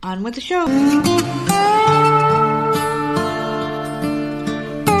On with the show.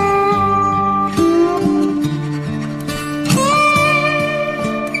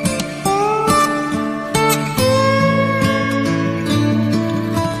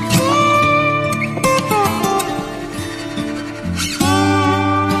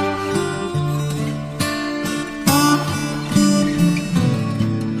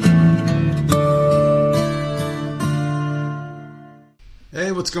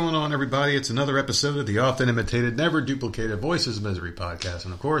 What's going on, everybody? It's another episode of the often imitated, never duplicated Voices of Misery podcast.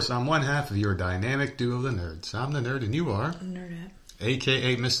 And of course, I'm one half of your dynamic duo of the nerds. I'm the nerd and you are? Nerdette.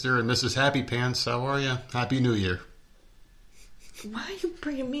 AKA Mr. and Mrs. Happy Pants. How are you? Happy New Year. Why are you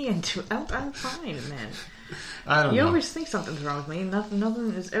bringing me into it? I'm fine, man. I don't know. You always think something's wrong with me.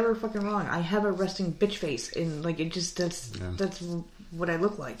 Nothing is ever fucking wrong. I have a resting bitch face, and like it just that's what I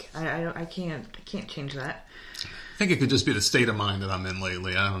look like. I can't change that. I think it could just be the state of mind that I'm in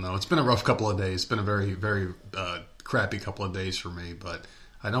lately. I don't know. It's been a rough couple of days. It's been a very, very crappy couple of days for me, but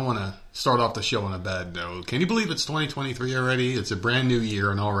I don't want to start off the show on a bad note. Can you believe it's 2023 already? It's a brand new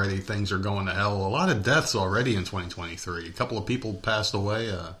year, and already things are going to hell. A lot of deaths already in 2023. A couple of people passed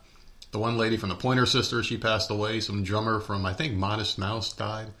away. The one lady from the Pointer Sisters, she passed away. Some drummer from, I think, Modest Mouse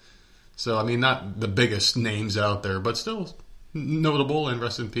died. So, I mean, not the biggest names out there, but still notable, and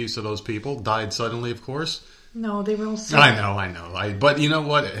rest in peace to those people. Died suddenly, of course. No, they were all sick. I know. But you know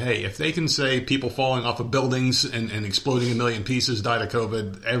what? Hey, if they can say people falling off of buildings and exploding in a million pieces died of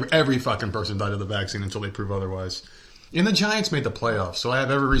COVID, every fucking person died of the vaccine until they prove otherwise. And the Giants made the playoffs, so I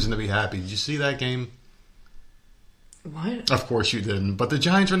have every reason to be happy. Did you see that game? What? Of course you didn't. But the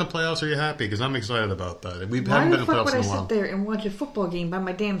Giants are in the playoffs. Are you happy? Because I'm excited about that. We Why haven't been the in the fuck playoffs would in a I while. sit there and watch a football game by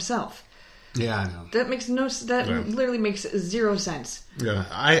my damn self? Yeah, I know. That makes literally makes zero sense. Yeah,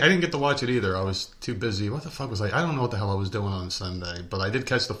 I didn't get to watch it either. I was too busy. What the fuck was I don't know what the hell I was doing on Sunday, but I did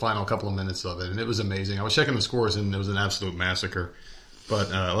catch the final couple of minutes of it, and it was amazing. I was checking the scores, and it was an absolute massacre. But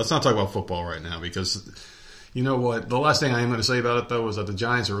let's not talk about football right now, because you know what? The last thing I am going to say about it, though, is that the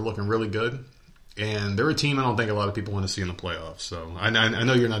Giants are looking really good, and they're a team I don't think a lot of people want to see in the playoffs. So I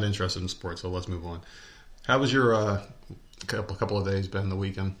know you're not interested in sports, so let's move on. How was your couple of days been the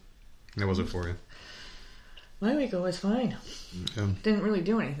weekend? How was it for you? My week was fine. Yeah. Didn't really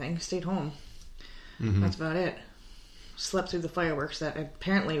do anything. Stayed home. Mm-hmm. That's about it. Slept through the fireworks that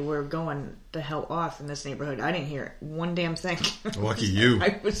apparently were going the hell off in this neighborhood. I didn't hear one damn thing. Lucky you.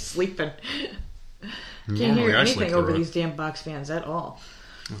 I was sleeping. Can't hear anything over these damn box fans at all.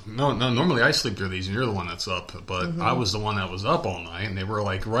 No. Normally I sleep through these, and you're the one that's up. But I was the one that was up all night, and they were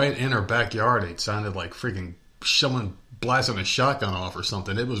like right in our backyard. It sounded like freaking someone blasting a shotgun off or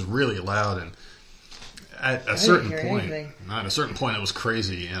something. It was really loud, and at a certain point, it was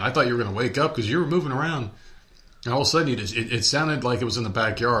crazy. And I thought you were going to wake up because you were moving around, and all of a sudden, it sounded like it was in the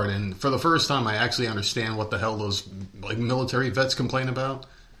backyard. And for the first time, I actually understand what the hell those like military vets complain about.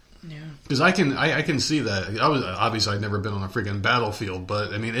 Yeah, because I can see that. Obviously I'd never been on a freaking battlefield,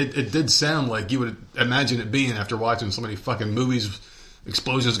 but I mean, it did sound like you would imagine it being after watching so many fucking movies.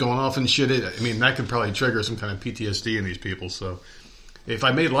 Explosions going off and shit. I mean, that could probably trigger some kind of PTSD in these people. So, if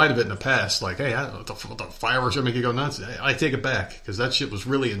I made light of it in the past, like, hey, the fireworks are making you go nuts, I take it back because that shit was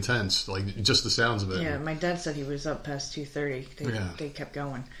really intense. Like, just the sounds of it. Yeah, my dad said he was up past 2:30. They kept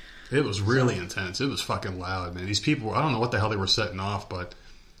going. It was really intense. It was fucking loud, man. These people, I don't know what the hell they were setting off, but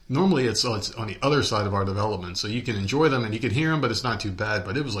normally it's on the other side of our development, so you can enjoy them and you can hear them, but it's not too bad.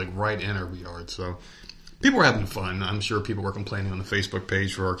 But it was like right in our yard, so. People were having fun. I'm sure people were complaining on the Facebook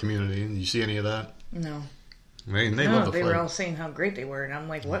page for our community. Did you see any of that? No. They love the they were all saying how great they were, and I'm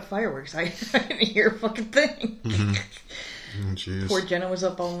like, what fireworks? I didn't hear a fucking thing. Mm-hmm. Poor Jenna was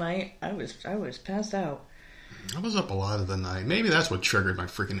up all night. I was passed out. I was up a lot of the night. Maybe that's what triggered my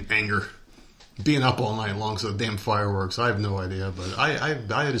freaking anger. Being up all night long, so the damn fireworks. I have no idea, but I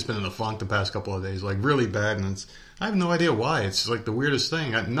had just been in a funk the past couple of days, like really bad, and I have no idea why. It's like the weirdest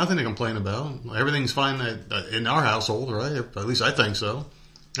thing. Nothing to complain about. Everything's fine in our household, right? At least I think so.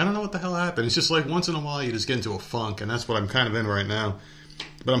 I don't know what the hell happened. It's just like once in a while you just get into a funk, and that's what I'm kind of in right now.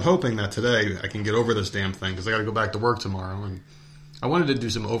 But I'm hoping that today I can get over this damn thing because I got to go back to work tomorrow, and I wanted to do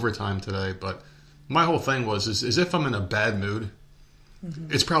some overtime today, but my whole thing was is if I'm in a bad mood,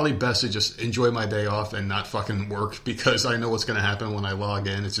 it's probably best to just enjoy my day off and not fucking work because I know what's going to happen when I log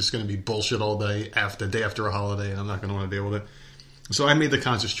in. It's just going to be bullshit all day after a holiday, and I'm not going to want to deal with it. So I made the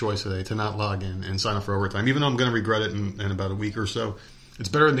conscious choice today to not log in and sign up for overtime, even though I'm going to regret it in about a week or so. It's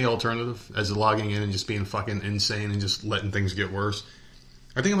better than the alternative as logging in and just being fucking insane and just letting things get worse.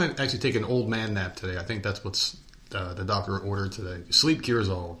 I think I might actually take an old man nap today. I think that's what's the doctor ordered today. Sleep cures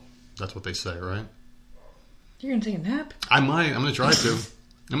all. That's what they say, right? You're going to take a nap? I might. I'm going to try to.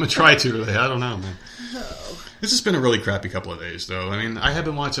 I'm going to try to today. I don't know, man. This has been a really crappy couple of days, though. I mean, I have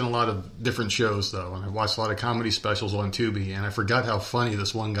been watching a lot of different shows, though, and I watched a lot of comedy specials on Tubi, and I forgot how funny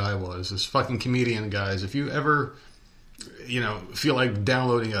this one guy was. This fucking comedian, guys. If you ever, feel like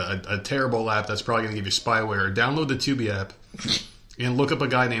downloading a terrible app that's probably going to give you spyware, download the Tubi app and look up a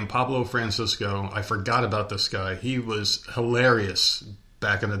guy named Pablo Francisco. I forgot about this guy. He was hilarious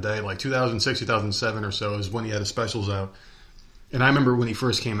back in the day, like 2006, 2007 or so is when he had his specials out. And I remember when he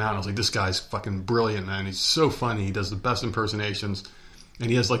first came out, I was like, this guy's fucking brilliant, man. He's so funny. He does the best impersonations. And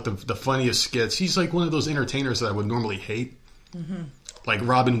he has, like, the funniest skits. He's, like, one of those entertainers that I would normally hate. Mm-hmm. Like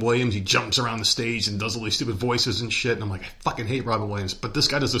Robin Williams, he jumps around the stage and does all these stupid voices and shit. And I'm like, I fucking hate Robin Williams. But this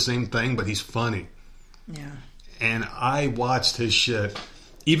guy does the same thing, but he's funny. Yeah. And I watched his shit.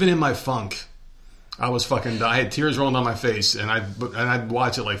 Even in my funk, I was fucking... I had tears rolling down my face. And I'd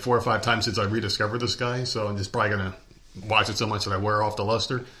watch it, like, 4 or 5 times since I rediscovered this guy. So I'm just probably going to watch it so much that I wear off the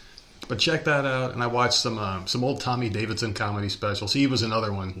luster. But check that out. And I watched some old Tommy Davidson comedy specials. He was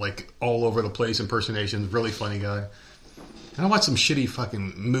another one, like all over the place impersonations. Really funny guy. And I watched some shitty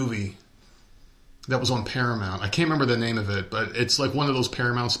fucking movie that was on Paramount. I can't remember the name of it, but it's like one of those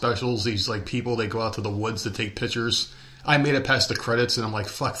Paramount specials. These like people, they go out to the woods to take pictures. I made it past the credits, and I'm like,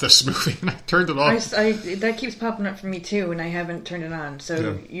 fuck this movie, and I turned it off. That keeps popping up for me, too, and I haven't turned it on.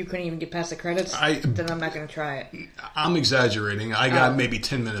 So you couldn't even get past the credits? Then I'm not going to try it. I'm exaggerating. I got maybe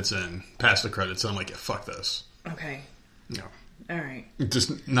 10 minutes in past the credits, and I'm like, yeah, fuck this. Okay. No. All right.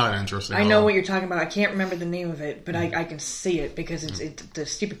 Just not interesting. I know what you're talking about. I can't remember the name of it, but I can see it because the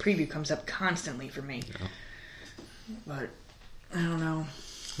stupid preview comes up constantly for me. Yeah. But I don't know.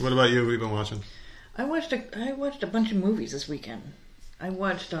 What about you? What have you been watching? I watched a bunch of movies this weekend. I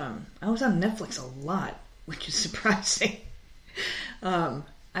was on Netflix a lot, which is surprising.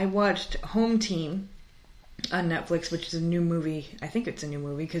 I watched Home Team on Netflix, which is a new movie. I think it's a new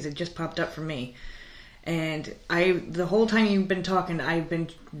movie because it just popped up for me. And the whole time you've been talking, I've been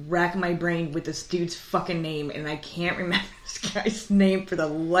racking my brain with this dude's fucking name, and I can't remember this guy's name for the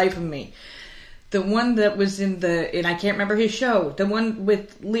life of me. The one that was and I can't remember his show. The one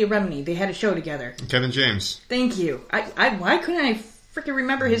with Leah Remini. They had a show together. Kevin James. Thank you. Why couldn't I freaking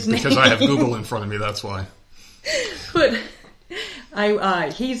remember his name? Because I have Google in front of me, that's why. But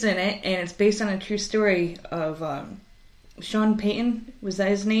he's in it, and it's based on a true story of Sean Payton. Was that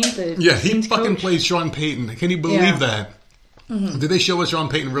his name? He fucking plays Sean Payton. Can you believe that? Mm-hmm. Did they show what Sean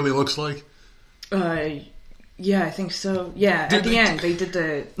Payton really looks like? Yeah, I think so. Yeah, at the end they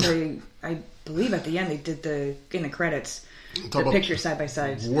did I believe at the end they did in the credits the picture side by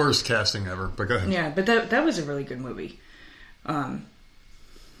side. Worst casting ever, but go ahead. Yeah, but that was a really good movie. And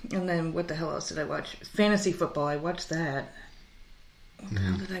then what the hell else did I watch? Fantasy football. I watched that. What the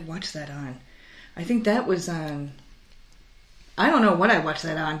hell did I watch that on? I think that was on. I don't know what I watched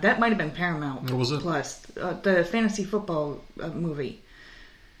that on. That might have been Paramount. What was it? Plus the fantasy football movie.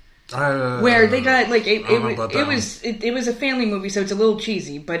 Where they got like it was a family movie, so it's a little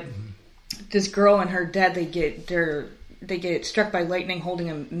cheesy. But this girl and her dad they get struck by lightning holding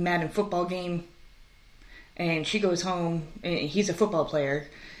a Madden football game, and she goes home. And he's a football player.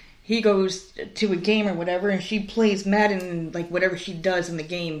 He goes to a game or whatever, and she plays Madden. And like whatever she does in the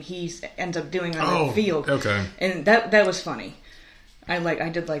game, he ends up doing on the field. Okay, and that was funny. I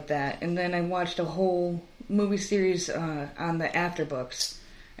did like that, and then I watched a whole movie series on the Afterbooks.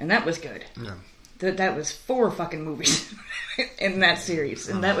 And that was good. Yeah. That was 4 fucking movies in that series.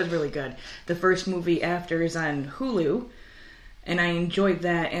 And that was really good. The first movie after is on Hulu. And I enjoyed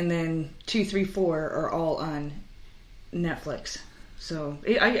that. And then 2, 3, 4 are all on Netflix. So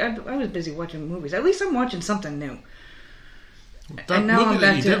I was busy watching movies. At least I'm watching something new. That movie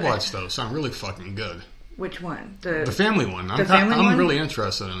that you did watch, though, sounded really fucking good. Which one? The family one. I'm really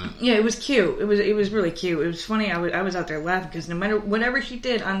interested in it. Yeah, it was cute. It was really cute. It was funny. I was out there laughing because no matter whatever she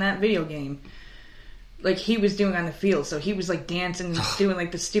did on that video game, like he was doing on the field. So he was like dancing and doing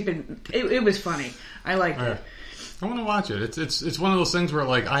like the stupid. It was funny. I liked it. I want to watch it. It's one of those things where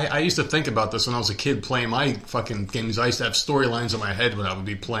like I used to think about this when I was a kid playing my fucking games. I used to have storylines in my head when I would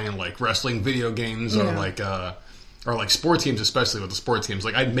be playing like wrestling video games or like sports teams, especially with the sports teams.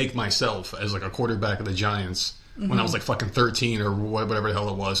 Like, I'd make myself as, like, a quarterback of the Giants when I was, like, fucking 13 or whatever the hell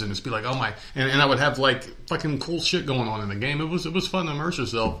it was. And just be like, oh, my... And I would have, like, fucking cool shit going on in the game. It was fun to immerse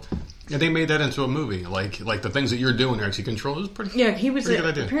yourself. And they made that into a movie. Like the things that you're doing are actually controlled. It was pretty he was... good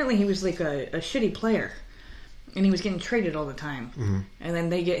idea. Apparently, he was, like, a shitty player. And he was getting traded all the time. Mm-hmm. And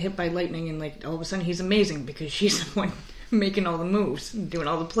then they get hit by lightning and, like, all of a sudden he's amazing because she's the one... making all the moves, doing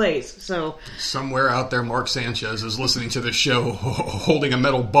all the plays. So somewhere out there, Mark Sanchez is listening to this show, holding a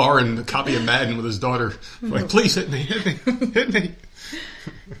metal bar and a copy of Madden with his daughter. Like, please hit me.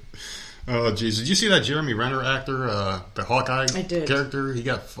 Oh, jeez. Did you see that Jeremy Renner actor, the Hawkeye I did. character? He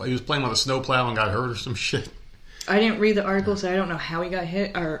was playing with a snowplow and got hurt or some shit. I didn't read the article, so I don't know how he got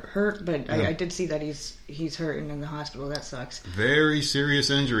hit or hurt, but I did see that he's hurt and in the hospital. That sucks. Very serious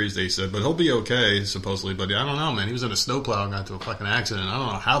injuries, they said, but he'll be okay, supposedly. But I don't know, man. He was in a snowplow and got into a fucking accident. I don't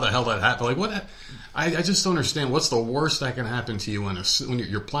know how the hell that happened. Like, what? I just don't understand. What's the worst that can happen to you when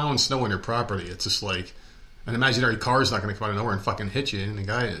you're plowing snow on your property? It's just like an imaginary car is not going to come out of nowhere and fucking hit you. And the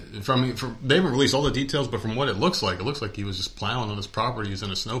guy, they haven't released all the details, but from what it looks like he was just plowing on his property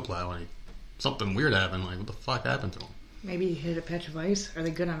using a snowplow and something weird happened. Like, what the fuck happened to him? Maybe he hit a patch of ice. Are they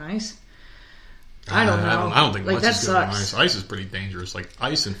good on ice? I don't know. I don't think like, much that is good on sucks. ice. Ice is pretty dangerous. Like,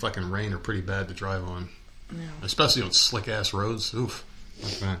 ice and fucking rain are pretty bad to drive on. Yeah. Especially on slick-ass roads. Oof.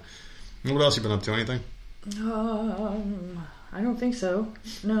 Like that. And what else you been up to? Anything? I don't think so.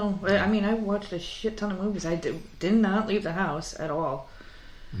 No. I mean, I watched a shit ton of movies. I did not leave the house at all.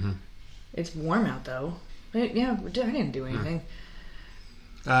 Mm-hmm. It's warm out, though. But, yeah, I didn't do anything.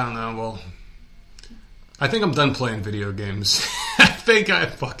 I don't know. Well, I think I'm done playing video games. I think I'm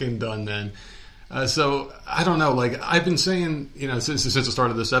fucking done, man. So, I don't know. Like, I've been saying, since the start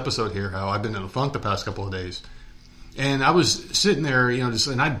of this episode here, how I've been in a funk the past couple of days. And I was sitting there,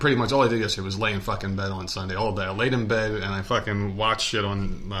 and I pretty much, all I did yesterday was lay in fucking bed on Sunday all day. I laid in bed and I fucking watched shit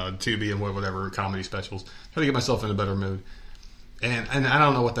on Tubi and whatever, comedy specials. Try to get myself in a better mood. And I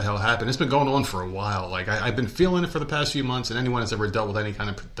don't know what the hell happened. It's been going on for a while. Like, I've been feeling it for the past few months, and anyone that's ever dealt with any kind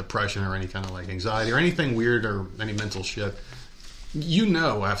of depression or any kind of, like, anxiety or anything weird or any mental shit,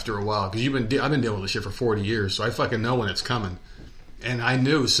 after a while, because I've been dealing with this shit for 40 years, so I fucking know when it's coming. And I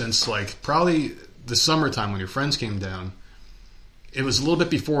knew since, like, probably the summertime when your friends came down, it was a little bit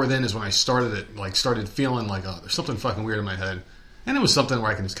before then is when I started feeling like, oh, there's something fucking weird in my head. And it was something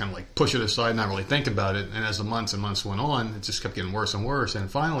where I can just kind of like push it aside and not really think about it. And as the months and months went on, it just kept getting worse and worse. And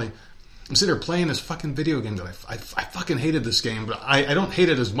finally, I'm sitting there playing this fucking video game that I fucking hated this game, but I don't hate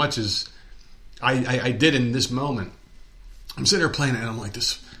it as much as I did in this moment. I'm sitting there playing it and I'm like,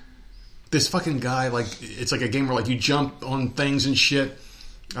 this fucking guy, like, it's like a game where like you jump on things and shit.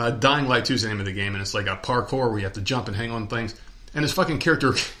 Dying Light 2 is the name of the game, and it's like a parkour where you have to jump and hang on things. And this fucking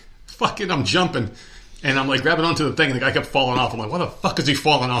character, I'm jumping. And I'm like grabbing onto the thing, and the guy kept falling off. I'm like, why the fuck is he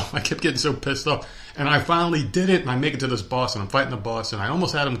falling off? I kept getting so pissed off. And I finally did it, and I make it to this boss, and I'm fighting the boss, and I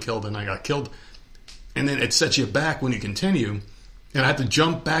almost had him killed, and I got killed. And then it sets you back when you continue. And I had to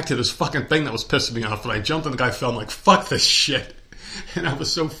jump back to this fucking thing that was pissing me off. And I jumped, and the guy fell. I'm like, fuck this shit. And I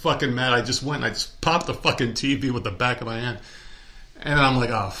was so fucking mad. I just went, and I just popped the fucking TV with the back of my hand. And then I'm like,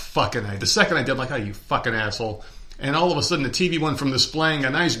 oh, fucking A. The second I did, I'm like, oh, you fucking asshole. And all of a sudden, the TV went from displaying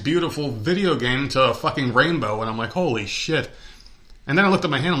a nice, beautiful video game to a fucking rainbow. And I'm like, holy shit. And then I looked at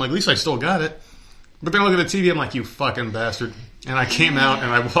my hand. I'm like, at least I still got it. But then I look at the TV. I'm like, you fucking bastard. And I came out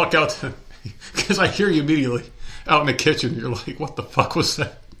and I walk out because I hear you immediately out in the kitchen. You're like, what the fuck was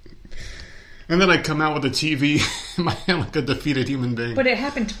that? And then I come out with the TV in my hand like a defeated human being. But it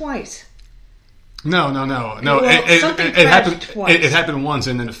happened twice. No. Well, it happened twice. It happened once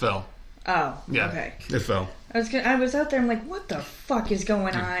and then it fell. Oh, yeah, okay. It fell. I was out there. I'm like, what the fuck is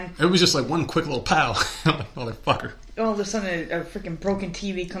going on? It was just like one quick little pow. I'm like, motherfucker. All of a sudden, a freaking broken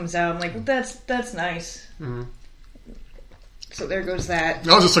TV comes out. I'm like, well, that's nice. Mm-hmm. So there goes that.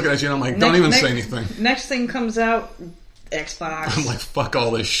 I was just looking at you and I'm like, don't even say anything. Next thing comes out, Xbox. I'm like, fuck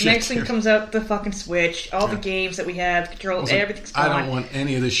all this shit. Next thing comes out, the fucking Switch. All the games that we have, control, everything's gone. I don't want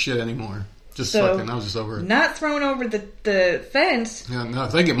any of this shit anymore. I was just over it. Not thrown over the fence. Yeah, no,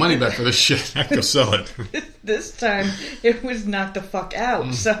 if they get money back for this shit, I can sell it. This time, it was knocked the fuck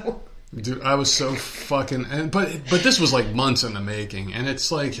out, so... Dude, I was so fucking... But this was like months in the making, and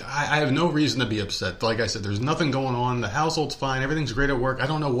it's like, I have no reason to be upset. Like I said, there's nothing going on. The household's fine. Everything's great at work. I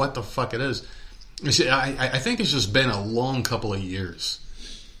don't know what the fuck it is. You see, I think it's just been a long couple of years.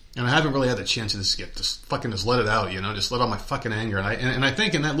 And I haven't really had the chance to just let it out, just let out my fucking anger. And I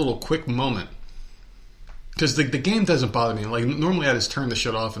think in that little quick moment, because the game doesn't bother me. Like, normally I just turn the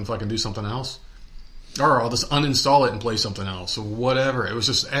shit off and fucking do something else. Or I'll just uninstall it and play something else. Or whatever. It was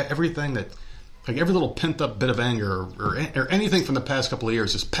just everything that, like every little pent up bit of anger or anything from the past couple of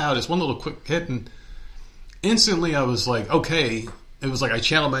years, just pow, just one little quick hit. And instantly I was like, okay. It was like I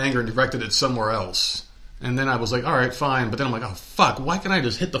channeled my anger and directed it somewhere else. And then I was like, all right, fine. But then I'm like, oh, fuck. Why can't I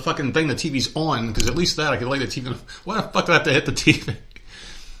just hit the fucking thing the TV's on? Because at least that I can lay the TV. Why the fuck do I have to hit the TV?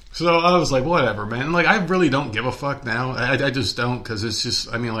 So I was like, whatever, man. Like, I really don't give a fuck now. I just don't, because it's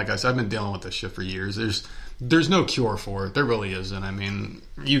just, I mean, like I said, I've been dealing with this shit for years. There's no cure for it. There really isn't. I mean,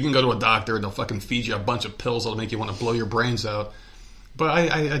 you can go to a doctor and they'll fucking feed you a bunch of pills that'll make you want to blow your brains out. But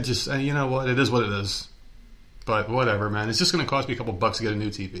I just, you know what? It is what it is. But whatever, man. It's just going to cost me a couple bucks to get a new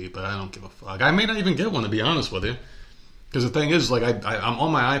TV, but I don't give a fuck. I may not even get one, to be honest with you. Because the thing is, like, I'm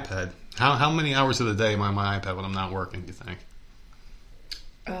on my iPad. How many hours of the day am I on my iPad when I'm not working, do you think?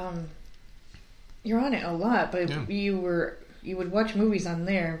 You're on it a lot, but Yeah. you would watch movies on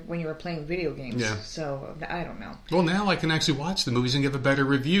there when you were playing video games. Yeah. So, I don't know. Well, now I can actually watch the movies and give a better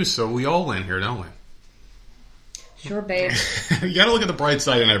review, so we all win here, don't we? Sure, babe. You got to look at the bright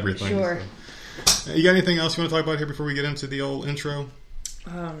side and everything. Sure. So. You got anything else you want to talk about here before we get into the old intro?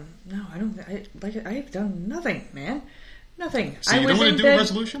 No, I don't. I've done nothing, man. Nothing. So you don't want to do a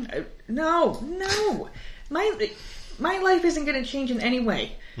resolution? No. My life isn't going to change in any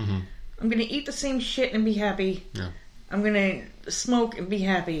way. Mm-hmm. I'm going to eat the same shit and be happy. Yeah. I'm going to smoke and be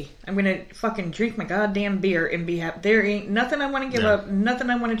happy. I'm going to fucking drink my goddamn beer and be happy. There ain't nothing I want to give up. Nothing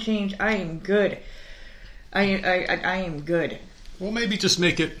I want to change. I am good. I am good. Well, maybe just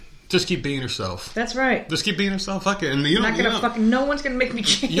keep being yourself. That's right. Just keep being yourself. Fuck it. And no one's gonna make me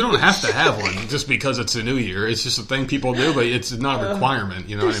change. You don't have to have one just because it's a new year. It's just a thing people do, but it's not a requirement.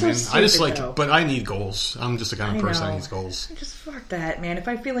 You know what I mean? So I just stupid, but I need goals. I'm just the kind of person that needs goals. Just fuck that, man. If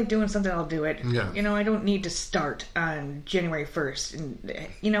I feel like doing something, I'll do it. Yeah. You know, I don't need to start on January 1st. And,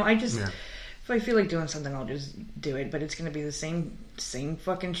 you know, if I feel like doing something, I'll just do it. But it's gonna be the same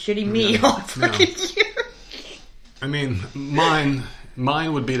fucking shitty me all fucking year. I mean,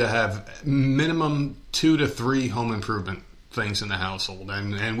 mine would be to have minimum 2 to 3 home improvement things in the household.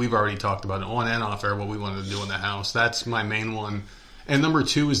 And we've already talked about it on and off air what we wanted to do in the house. That's my main one. And number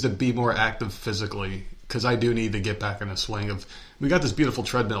 2 is to be more active physically, because I do need to get back in the swing of, we got this beautiful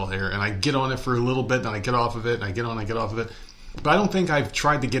treadmill here, and I get on it for a little bit, then I get off of it, and I get on, I get off of it. But I don't think I've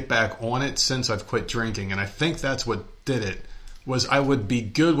tried to get back on it since I've quit drinking, and I think that's what did it, was I would be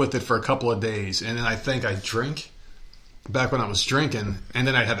good with it for a couple of days, and then I think I'd drink back when I was drinking, and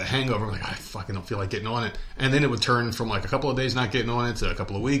then I'd have a hangover. I'm like, I fucking don't feel like getting on it. And then it would turn from like a couple of days not getting on it to a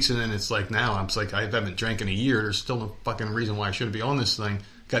couple of weeks, and then it's like now I'm just like, I haven't drank in a year. There's still no fucking reason why I shouldn't be on this thing.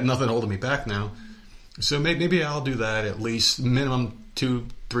 Got nothing holding me back now. So maybe I'll do that at least minimum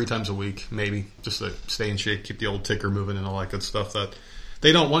 2-3 times a week, maybe, just to stay in shape, keep the old ticker moving and all that good stuff that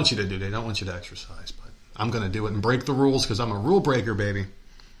they don't want you to do. They don't want you to exercise, but I'm going to do it and break the rules because I'm a rule breaker, baby.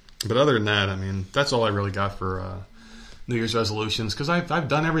 But other than that, I mean, that's all I really got for New Year's resolutions, because I've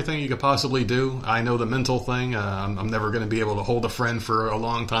done everything you could possibly do. I know the mental thing. I'm never going to be able to hold a friend for a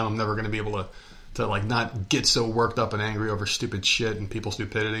long time. I'm never going to be able to like not get so worked up and angry over stupid shit and people's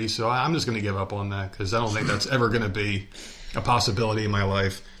stupidity. So I'm just going to give up on that because I don't think that's ever going to be a possibility in my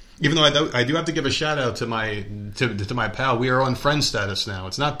life. Even though I do have to give a shout out to my pal. We are on friend status now.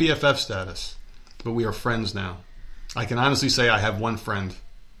 It's not BFF status, but we are friends now. I can honestly say I have one friend.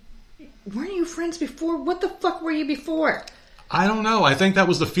 Weren't you friends before? What the fuck were you before? I don't know. I think that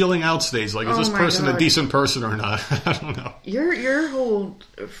was the feeling out stage. Like, is this person a decent person or not? I don't know. Your whole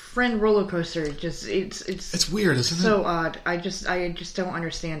friend roller coaster just it's weird, isn't it? So odd. I just don't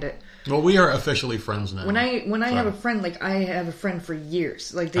understand it. Well, we are officially friends now. When I have a friend, like I have a friend for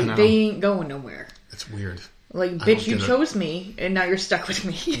years. Like they ain't going nowhere. It's weird. Like, bitch, you chose me, and now you're stuck with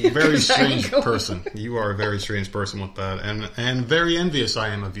me. Very strange person. You are a very strange person with that. And very envious I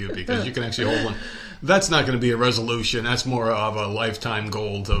am of you, because you can actually hold one. That's not going to be a resolution. That's more of a lifetime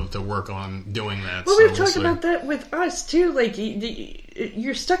goal to work on doing that. Well, we've talked about that with us, too. Like,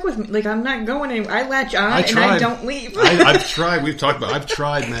 you're stuck with me. Like, I'm not going anywhere. I latch on, and I don't leave. I've tried. We've talked about I've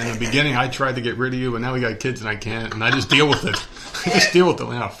tried, man. In the beginning, I tried to get rid of you, and now we got kids, and I can't. And I just deal with it. I just deal with it.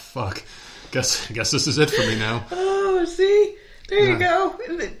 Like, oh, fuck. Guess this is it for me now. Oh, see? There you go.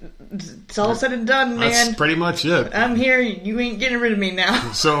 It's all said and done, man. That's pretty much it. I'm here. You ain't getting rid of me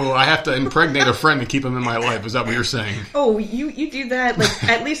now. So I have to impregnate a friend to keep him in my life. Is that what you're saying? Oh, you do that. Like,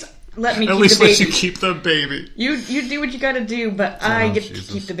 at least let me keep the baby. At least let you keep the baby. You do what you got to do, but I get to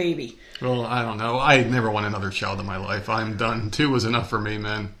keep the baby. Well, I don't know. I never want another child in my life. I'm done. 2 was enough for me,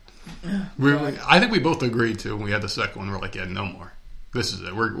 man. I think we both agreed to when we had the second one. We're like, yeah, no more. This is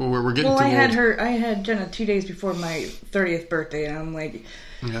it. We're getting too old. I had Jenna 2 days before my 30th birthday, and I'm like,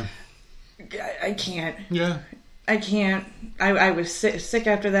 yeah, I can't. Yeah, I can't. I was sick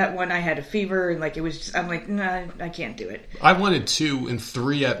after that one. I had a fever, and like it was just, I'm like, nah, I can't do it. I wanted 2 and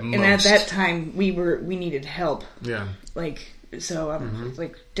 3 at most. And at that time, we needed help. Yeah. Like, so I'm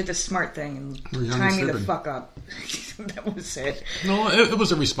like, did the smart thing and tie me the fuck up. That was it. No, it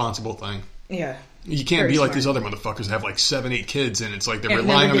was a responsible thing. Yeah. You can't be like these other motherfuckers that have like 7, 8 kids, and it's like they're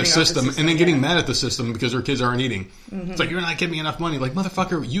relying on the system and then getting mad at the system because their kids aren't eating. Mm-hmm. It's like, you're not giving me enough money. Like,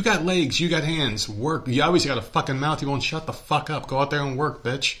 motherfucker, you got legs, you got hands, work. You always got a fucking mouth. You won't shut the fuck up. Go out there and work,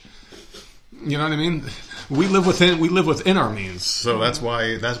 bitch. You know what I mean? We live within our means, so that's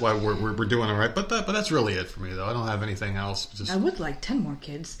why we're doing all right. But that's really it for me, though. I don't have anything else. I would like 10 more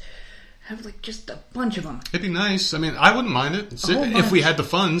kids. Have like just a bunch of them. It'd be nice. I mean, I wouldn't mind it if we had the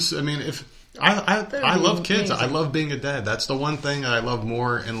funds. I mean, if I love kids. I love being a dad. That's the one thing I love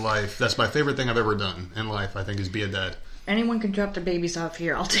more in life. That's my favorite thing I've ever done in life, I think, is be a dad. Anyone can drop their babies off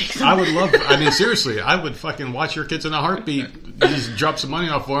here. I'll take them. I would love... I mean, seriously, I would fucking watch your kids in a heartbeat. Just drop some money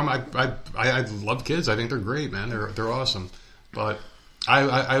off for them. I love kids. I think they're great, man. They're awesome. But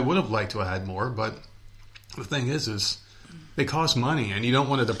I would have liked to have had more. But the thing is they cost money, and you don't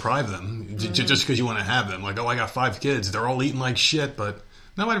want to deprive them just because you want to have them. Like, oh, I got 5 kids. They're all eating like shit, but...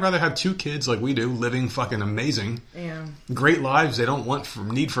 No, I'd rather have 2 kids like we do, living fucking amazing. Yeah. Great lives they don't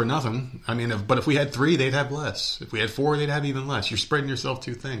need for nothing. I mean, but if we had 3, they'd have less. If we had 4, they'd have even less. You're spreading yourself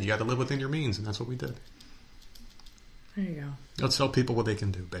too thin. You got to live within your means, and that's what we did. There you go. Let's tell people what they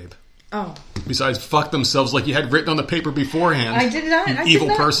can do, babe. Oh. Besides, fuck themselves like you had written on the paper beforehand. I did not. You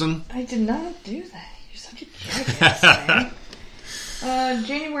evil person. I did not do that. You're such a jackass, man.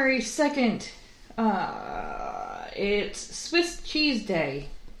 January 2nd. It's Swiss cheese day.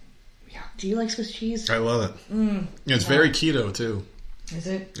 Do you like Swiss cheese? I love it. It's very keto too. Is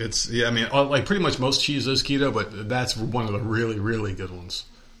it? It's I mean, like pretty much most cheese is keto, but that's one of the really, really good ones.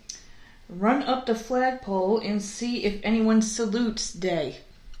 Run up the flagpole and see if anyone salutes day.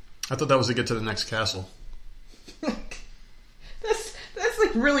 I thought that was to get to the next castle. That's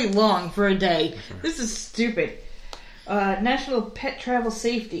like really long for a day. This is stupid. National Pet Travel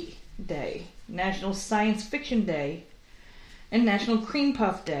Safety Day. National Science Fiction Day, and National Cream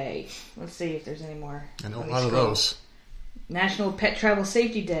Puff Day. Let's see if there's any more. I know a lot of those. National Pet Travel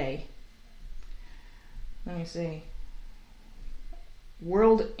Safety Day. Let me see.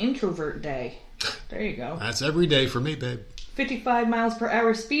 World Introvert Day. There you go. That's every day for me, babe. 55 miles per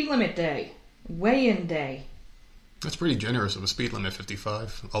hour speed limit day. Weigh-in day. That's pretty generous of a speed limit,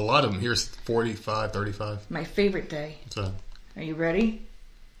 55. A lot of them here's 45, 35. My favorite day. What's that? Are you ready?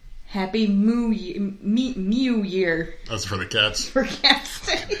 Happy Mew Year. That's for the cats. For Cats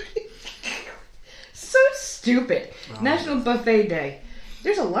Day. So stupid. Oh. National Buffet Day.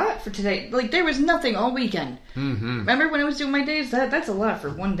 There's a lot for today. Like, there was nothing all weekend. Mm-hmm. Remember when I was doing my days? That's a lot for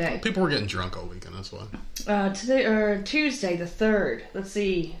one day. People were getting drunk all weekend, that's why. Tuesday the 3rd. Let's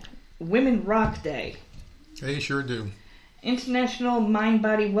see. Women Rock Day. They sure do. International Mind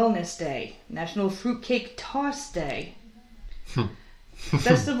Body Wellness Day. National Fruitcake Toss Day.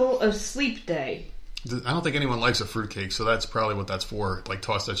 Festival of Sleep Day. I don't think anyone likes a fruitcake, so that's probably what that's for. Like,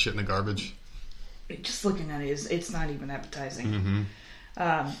 toss that shit in the garbage. Just looking at it, it's not even appetizing.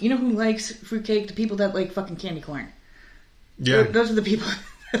 Mm-hmm. You know who likes fruitcake? The people that like fucking candy corn. Yeah. Those are the people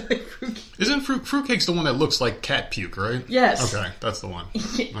that like fruitcake. Isn't fruitcake's the one that looks like cat puke, right? Yes. Okay, that's the one.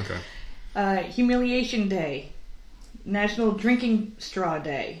 Okay. Humiliation Day. National Drinking Straw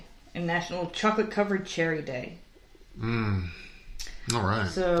Day. And National Chocolate Covered Cherry Day. All right.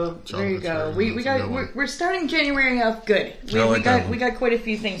 So there you go. We're starting January off good. We got quite a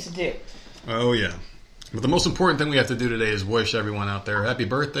few things to do. Oh yeah. But the most important thing we have to do today is wish everyone out there happy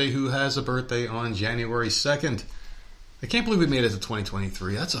birthday who has a birthday on January 2nd. I can't believe we made it to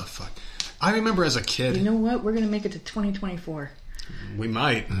 2023. That's a fuck. I remember as a kid. You know what? We're gonna make it to 2024. We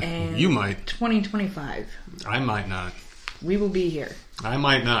might. And you might. 2025. I might not. We will be here. I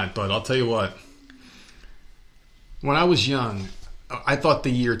might not, but I'll tell you what. When I was young, I thought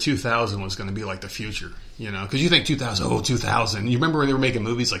the year 2000 was going to be like the future, you know, because you think 2000. You remember when they were making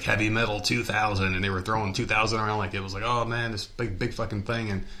movies like Heavy Metal 2000 and they were throwing 2000 around like it was like, oh man, this big fucking thing.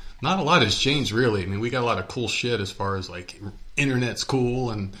 And not a lot has changed really. I mean, we got a lot of cool shit as far as like internet's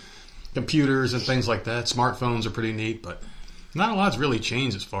cool and computers and things like that. Smartphones are pretty neat, but not a lot's really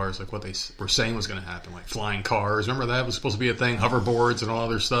changed as far as like what they were saying was going to happen, like flying cars. Remember that was supposed to be a thing, hoverboards and all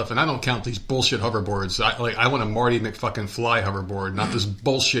other stuff. And I don't count these bullshit hoverboards. I want a Marty McFucking Fly hoverboard, not this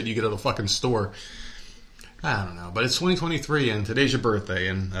bullshit you get at a fucking store. I don't know, but it's 2023 and today's your birthday,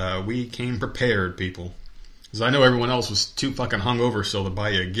 and we came prepared, people. Because I know everyone else was too fucking hungover still to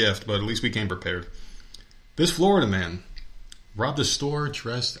buy you a gift, but at least we came prepared. This Florida man robbed a store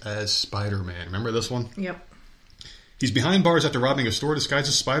dressed as Spider-Man. Remember this one? Yep. He's behind bars after robbing a store disguised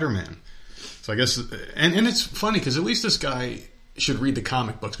as Spider-Man. So I guess... And it's funny, because at least this guy should read the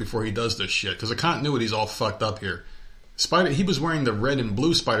comic books before he does this shit, because the continuity's all fucked up here. He was wearing the red and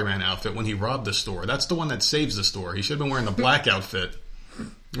blue Spider-Man outfit when he robbed the store. That's the one that saves the store. He should have been wearing the black outfit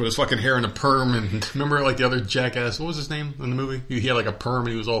with his fucking hair in a perm. And remember, like, the other jackass... What was his name in the movie? He had, like, a perm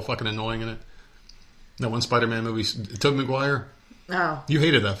and he was all fucking annoying in it. That one Spider-Man movie... Tobey Maguire? Oh. You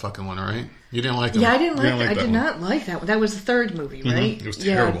hated that fucking one, right? You didn't like it. Yeah, I didn't like it. I that did one. not like that one. That was the third movie, right? It was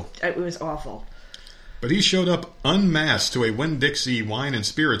terrible. Yeah, it was awful. But he showed up unmasked to a Winn-Dixie wine and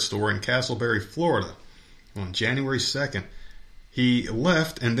spirit store in Castleberry, Florida on January 2nd. He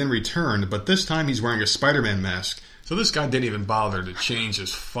left and then returned, but this time he's wearing a Spider-Man mask. So this guy didn't even bother to change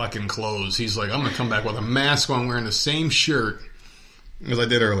his fucking clothes. He's like, I'm going to come back with a mask while I'm wearing the same shirt as I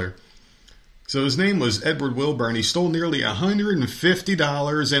did earlier. So his name was Edward Wilburn. He stole nearly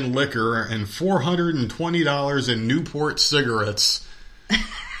 $150 in liquor and $420 in Newport cigarettes.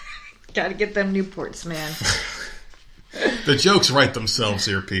 Gotta get them Newports, man. The jokes write themselves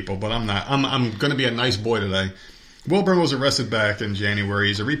here, people, but I'm not. I'm going to be a nice boy today. Wilburn was arrested back in January.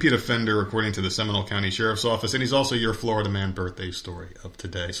 He's a repeat offender, according to the Seminole County Sheriff's Office, and he's also your Florida man birthday story of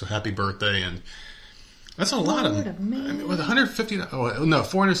today. So happy birthday, and that's a lot of... I mean, with $150...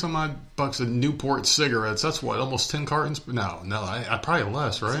 400 some odd bucks of Newport cigarettes, that's what, almost 10 cartons? No, I probably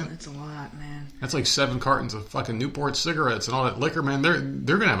less, right? That's a lot, man. That's like 7 cartons of fucking Newport cigarettes and all that liquor, man. They're going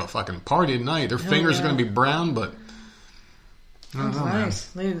to have a fucking party tonight. Their fingers are going to be brown, but... That's nice.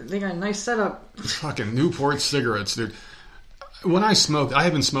 They got a nice setup. Fucking Newport cigarettes, dude. When I smoked, I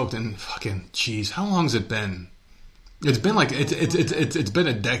haven't smoked in fucking, jeez, how long has it been? It's been like, it's been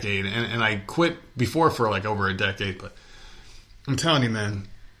a decade, and I quit before for like over a decade, but I'm telling you, man,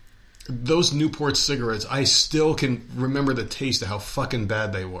 those Newport cigarettes, I still can remember the taste of how fucking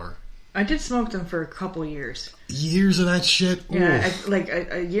bad they were. I did smoke them for a couple years. Years of that shit? Yeah, like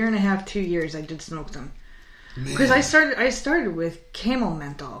a year and a half, 2 years, I did smoke them. Because I started with Camel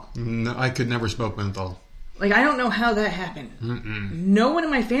menthol. No, I could never smoke menthol. Like, I don't know how that happened. Mm-mm. No one in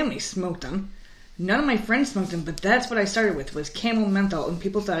my family smoked them. None of my friends smoked them, but that's what I started with, was Camel menthol, and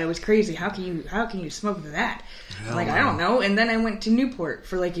people thought I was crazy. How can you smoke that? Like, I don't know. And then I went to Newport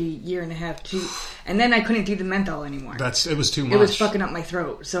for like a year and a half, 2, and then I couldn't do the menthol anymore. It was too much. It was fucking up my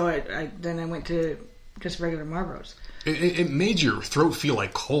throat. So then I went to just regular Marlboros. It made your throat feel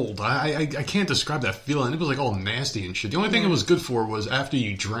like cold. I can't describe that feeling. It was like all nasty and shit. The only thing it was good for was after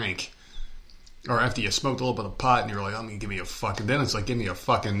you drank. Or after you smoked a little bit of pot and you were like, I'm going to give me a fucking... Then it's like, give me a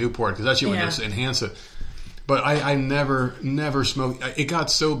fucking Newport, because that shit would just enhance it. But I never smoked... It got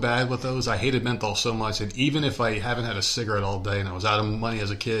so bad with those. I hated menthol so much. And even if I haven't had a cigarette all day and I was out of money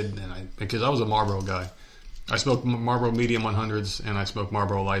as a kid, because I was a Marlboro guy. I smoked Marlboro Medium 100s and I smoked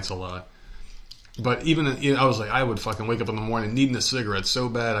Marlboro Lights a lot. But even, I was like, I would fucking wake up in the morning needing a cigarette so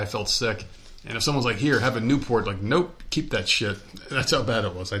bad I felt sick. And if someone's like, here, have a Newport, like, nope, keep that shit. That's how bad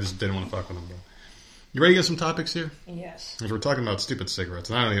it was. I just didn't want to fuck with them, bro. You ready to get some topics here? Yes. Because we're talking about stupid cigarettes,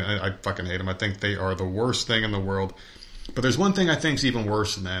 and I fucking hate them. I think they are the worst thing in the world. But there's one thing I think is even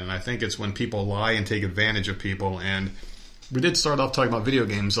worse than that, and I think it's when people lie and take advantage of people. And we did start off talking about video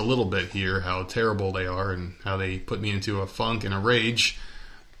games a little bit here, how terrible they are and how they put me into a funk and a rage.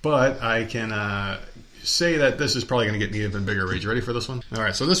 But I can say that this is probably going to get me even bigger rage. Ready for this one? All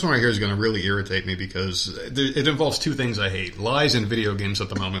right, so this one right here is going to really irritate me because it involves 2 things I hate: lies and video games at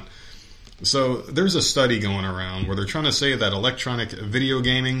the moment. So there's a study going around where they're trying to say that electronic video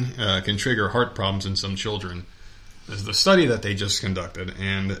gaming can trigger heart problems in some children. This is the study that they just conducted,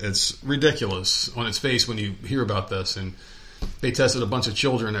 and it's ridiculous on its face when you hear about this. And they tested a bunch of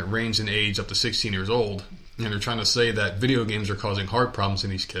children that range in age up to 16 years old, and they're trying to say that video games are causing heart problems in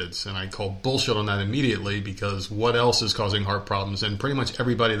these kids. And I call bullshit on that immediately, because what else is causing heart problems? And pretty much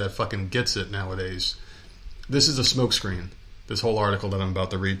everybody that fucking gets it nowadays. This is a smokescreen. This whole article that I'm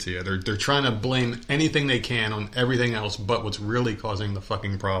about to read to you. They're trying to blame anything they can on everything else but what's really causing the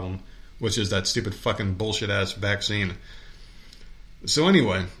fucking problem, which is that stupid fucking bullshit-ass vaccine. So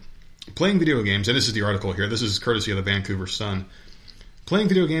anyway, playing video games, and this is the article here, this is courtesy of the Vancouver Sun. Playing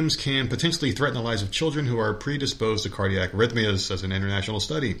video games can potentially threaten the lives of children who are predisposed to cardiac arrhythmias, says an international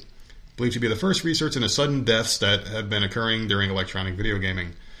study, believed to be the first research into sudden deaths that have been occurring during electronic video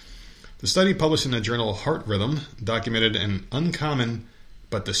gaming. The study, published in the journal Heart Rhythm, documented an uncommon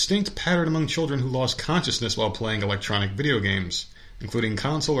but distinct pattern among children who lost consciousness while playing electronic video games, including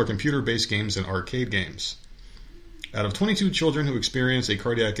console or computer-based games and arcade games. Out of 22 children who experienced a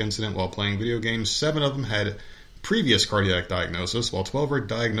cardiac incident while playing video games, 7 of them had previous cardiac diagnosis, while 12 were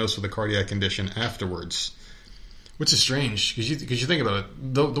diagnosed with a cardiac condition afterwards. Which is strange, because you think about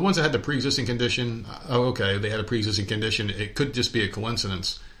it. The ones that had the pre-existing condition, they had a pre-existing condition. It could just be a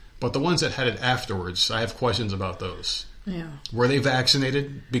coincidence. But the ones that had it afterwards, I have questions about those. Yeah. Were they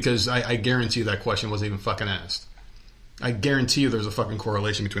vaccinated? Because I guarantee you that question wasn't even fucking asked. I guarantee you there's a fucking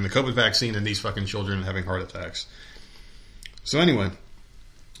correlation between the COVID vaccine and these fucking children having heart attacks. So anyway,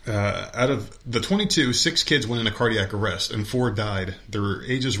 out of the 22, 6 kids went into cardiac arrest and 4 died. Their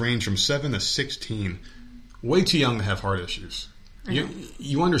ages range from 7 to 16. Way too young to have heart issues.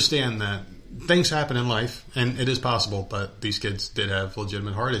 You understand that things happen in life, and it is possible, but these kids did have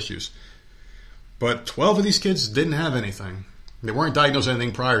legitimate heart issues. But 12 of these kids didn't have anything. They weren't diagnosed with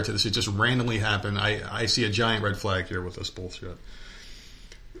anything prior to this. It just randomly happened. I see a giant red flag here with this bullshit.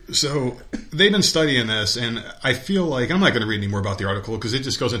 So they've been studying this, and I feel like I'm not going to read any more about the article because it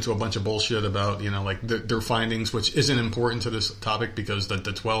just goes into a bunch of bullshit about, like their findings, which isn't important to this topic because the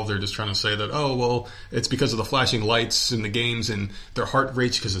 12, they're just trying to say that, oh, well, it's because of the flashing lights in the games and their heart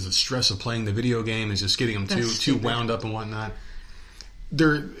rates because of the stress of playing the video game is just getting them too wound up and whatnot.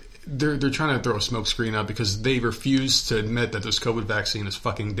 They're trying to throw a smoke screen up because they refuse to admit that this COVID vaccine is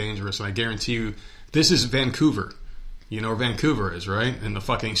fucking dangerous. And I guarantee you, this is Vancouver. You know where Vancouver is, right? In the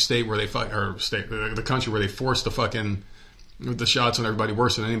fucking state where the country where they forced the shots on everybody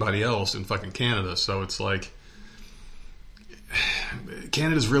worse than anybody else in fucking Canada. So it's like,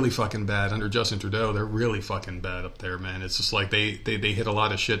 Canada's really fucking bad under Justin Trudeau. They're really fucking bad up there, man. It's just like they hit a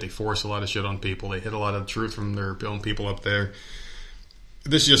lot of shit. They force a lot of shit on people. They hit a lot of truth from their own people up there.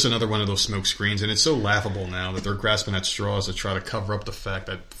 This is just another one of those smoke screens, and it's so laughable now that they're grasping at straws to try to cover up the fact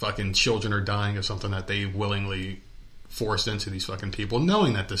that fucking children are dying of something that they willingly forced into these fucking people,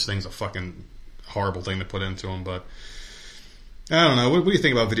 knowing that this thing's a fucking horrible thing to put into them. But I don't know. What do you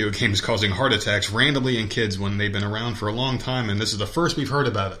think about video games causing heart attacks randomly in kids when they've been around for a long time, and this is the first we've heard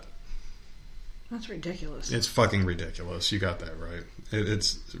about it? That's ridiculous. It's fucking ridiculous. You got that right.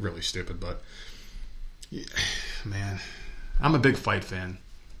 It's really stupid, but man, I'm a big fight fan.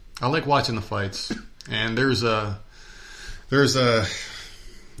 I like watching the fights, and there's a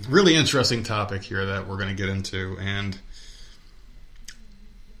really interesting topic here that we're going to get into, and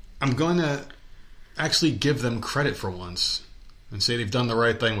I'm going to actually give them credit for once and say they've done the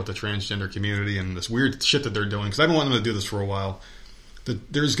right thing with the transgender community and this weird shit that they're doing, because I've been wanting them to do this for a while.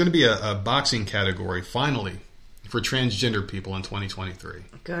 There's going to be a boxing category, finally, for transgender people in 2023.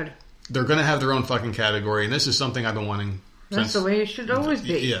 Good. They're going to have their own fucking category, and this is something I've been wanting. That's the way it should always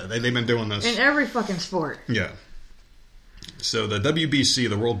be. Yeah, they've been doing this. In every fucking sport. Yeah. So the WBC,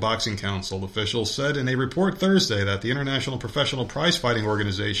 the World Boxing Council officials, said in a report Thursday that the International Professional Prize Fighting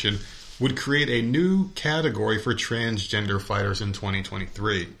Organization would create a new category for transgender fighters in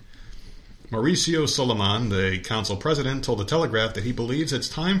 2023. Mauricio Soliman, the council president, told The Telegraph that he believes it's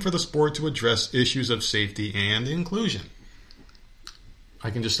time for the sport to address issues of safety and inclusion. I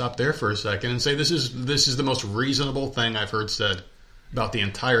can just stop there for a second and say this is the most reasonable thing I've heard said about the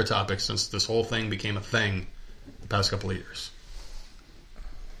entire topic since this whole thing became a thing the past couple of years.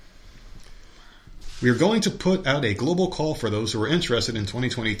 We are going to put out a global call for those who are interested in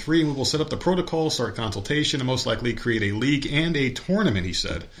 2023, and we will set up the protocol, start consultation, and most likely create a league and a tournament, he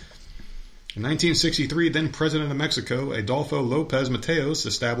said. In 1963, then President of Mexico, Adolfo López Mateos,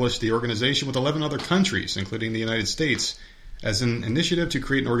 established the organization with 11 other countries, including the United States, as an initiative to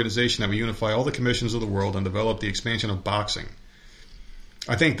create an organization that would unify all the commissions of the world and develop the expansion of boxing.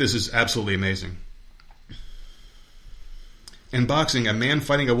 I think this is absolutely amazing. In boxing, a man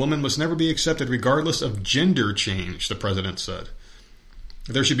fighting a woman must never be accepted regardless of gender change, the president said.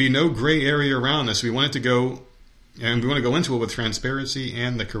 There should be no gray area around this. We want to go into it with transparency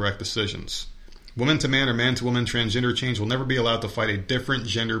and the correct decisions. Woman to man or man to woman transgender change will never be allowed to fight a different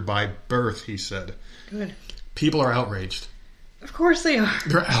gender by birth, he said. Good. People are outraged. Of course they are.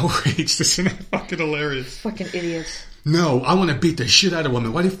 They're outraged. Isn't that fucking hilarious? Fucking idiots. No, I want to beat the shit out of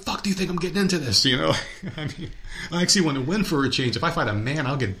women. Why the fuck do you think I'm getting into this? I mean, I actually want to win for a change. If I fight a man,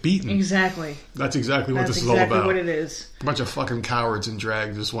 I'll get beaten. Exactly. That's exactly what this is all about. That's exactly what it is. A bunch of fucking cowards in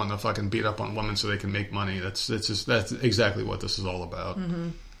drag just wanting to fucking beat up on women so they can make money. That's exactly what this is all about. Mm-hmm.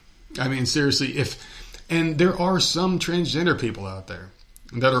 I mean, seriously, and there are some transgender people out there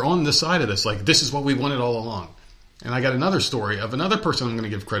that are on the side of this. Like, this is what we wanted all along. And I got another story of another person I'm going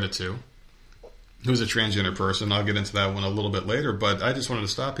to give credit to, who's a transgender person. I'll get into that one a little bit later, but I just wanted to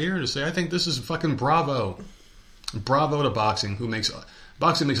stop here and to say I think this is fucking bravo. Bravo to boxing,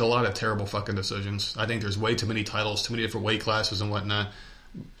 boxing makes a lot of terrible fucking decisions. I think there's way too many titles, too many different weight classes and whatnot.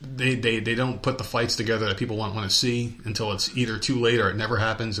 They don't put the fights together that people want to see until it's either too late or it never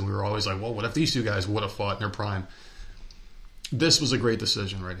happens, and we were always like, well, what if these two guys would have fought in their prime? This was a great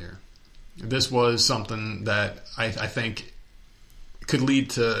decision right here. This was something that I think could lead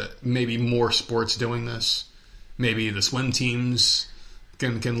to maybe more sports doing this. Maybe the swim teams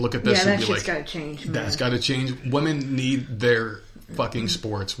can look at this and be like, got to change. Man. That's got to change. Women need their fucking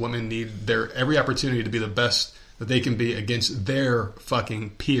sports. Women need their every opportunity to be the best that they can be against their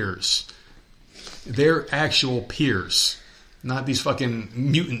fucking peers. Their actual peers. Not these fucking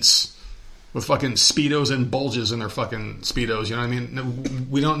mutants with fucking Speedos and bulges in their fucking Speedos. You know what I mean? No,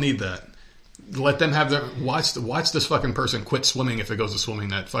 we don't need that. let them have their watch this fucking person quit swimming if it goes to swimming,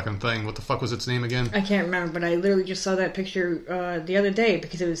 that fucking thing. What the fuck was its name again? I can't remember, but I literally just saw that picture the other day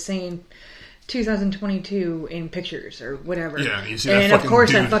because it was saying 2022 in pictures or whatever. Yeah, you see that and fucking of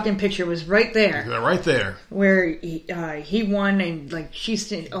course dude. That fucking picture was right there. Right there. Where he won and like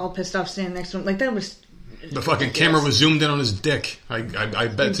she's all pissed off standing next to him. Like that was the fucking ridiculous. Camera was zoomed in on his dick. I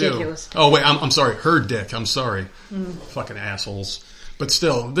bet ridiculous. Too. Oh wait, I'm sorry, her dick. I'm sorry. Fucking assholes. But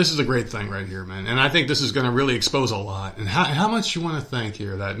still, this is a great thing right here, man. And I think this is going to really expose a lot. And how much you want to think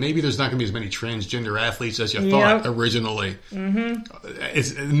here that maybe there's not going to be as many transgender athletes as you thought originally.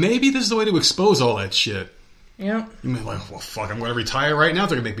 Mm-hmm. Maybe this is the way to expose all that shit. Yep. You mean like, well, fuck, I'm going to retire right now.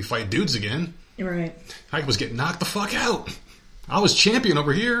 They're going to make me fight dudes again. Right. I was getting knocked the fuck out. I was champion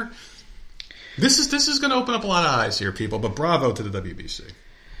over here. This is going to open up a lot of eyes here, people. But bravo to the WBC.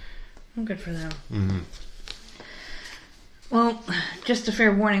 I'm good for them. Mm-hmm. Well, just a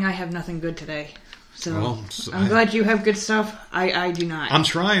fair warning, I have nothing good today. So I'm glad you have good stuff. I do not. I'm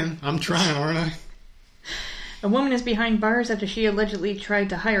trying, aren't I? A woman is behind bars after she allegedly tried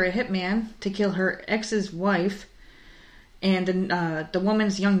to hire a hitman to kill her ex's wife and the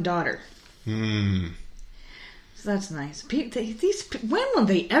woman's young daughter. So that's nice. When will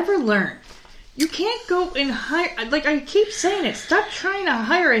they ever learn? You can't go and hire... Like, I keep saying it. Stop trying to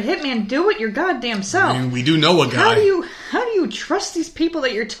hire a hitman. Do it your goddamn self. I mean, we do know a guy. How do you trust these people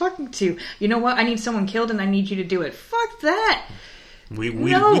that you're talking to? You know what? I need someone killed and I need you to do it. Fuck that. We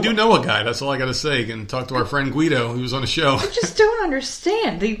do know a guy. That's all I got to say. You can talk to our friend Guido, who was on the show. I just don't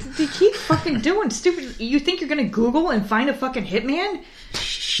understand. They keep fucking doing stupid... You think you're going to Google and find a fucking hitman?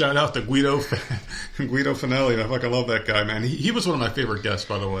 Shout out to Guido Finelli. I fucking love that guy, man. He was one of my favorite guests,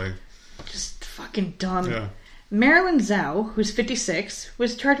 by the way. Just fucking dumb. Yeah. Marilyn Zhao, who's 56,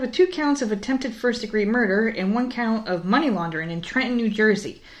 was charged with 2 counts of attempted first-degree murder and 1 count of money laundering in Trenton, New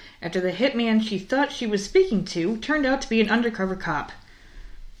Jersey, after the hitman she thought she was speaking to turned out to be an undercover cop.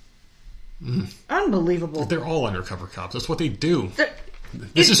 Unbelievable. They're all undercover cops. That's what they do.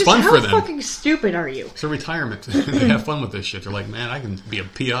 This is fun for them. How fucking stupid are you? It's a retirement. They have fun with this shit. They're like, man, I can be a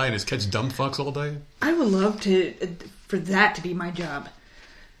PI and just catch dumb fucks all day. I would love for that to be my job.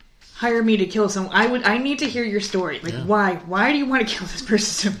 Hire me to kill someone. I need to hear your story. Like, why? Why do you want to kill this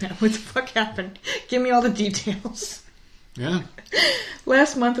person so bad? What the fuck happened? Give me all the details. Yeah.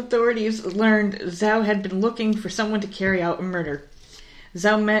 Last month, authorities learned Zhao had been looking for someone to carry out a murder.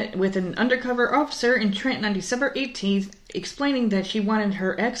 Zhao met with an undercover officer in Trenton on December 18th, explaining that she wanted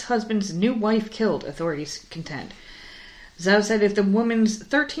her ex-husband's new wife killed, authorities contend. Zhao said if the woman's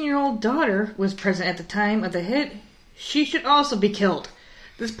 13-year-old daughter was present at the time of the hit, she should also be killed.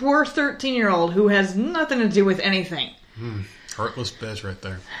 This poor 13-year-old who has nothing to do with anything. Heartless bitch right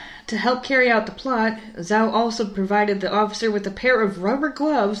there. To help carry out the plot, Zhao also provided the officer with a pair of rubber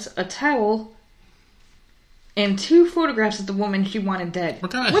gloves, a towel, and 2 photographs of the woman she wanted dead.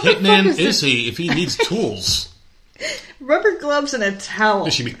 What kind of hitman is he if he needs tools? Rubber gloves and a towel.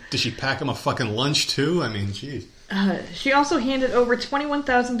 Did she pack him a fucking lunch too? I mean, jeez. She also handed over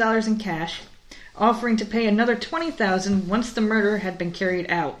 $21,000 in cash, offering to pay another $20,000 once the murder had been carried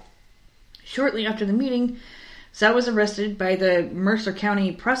out. Shortly after the meeting, Zhao was arrested by the Mercer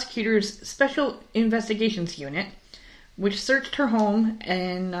County Prosecutor's Special Investigations Unit, which searched her home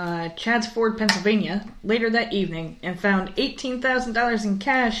in Chadds Ford, Pennsylvania, later that evening and found $18,000 in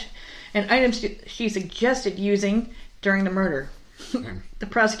cash and items she suggested using during the murder. The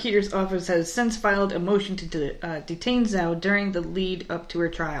prosecutor's office has since filed a motion to detain Zhao during the lead up to her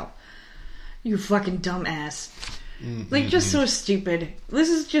trial. You fucking dumbass. Like, just so stupid. This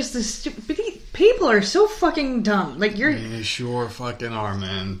is just the stupid... People are so fucking dumb. Like, you're... They sure fucking are,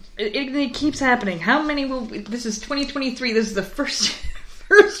 man. It keeps happening. How many will... This is 2023. This is the first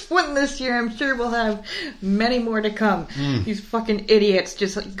one this year. I'm sure we'll have many more to come. These fucking idiots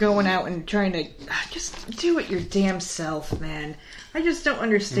just like, going out and trying to... Just do it your damn self, man. I just don't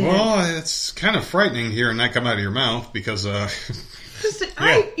understand. Well, it's kind of frightening hearing that come out of your mouth because...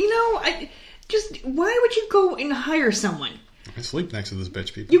 Just, why would you go and hire someone? I sleep next to this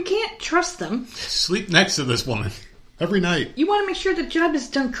bitch, people. You can't trust them. Sleep next to this woman. Every night. You want to make sure the job is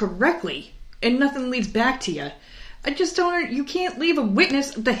done correctly and nothing leads back to you. I just don't... You can't leave a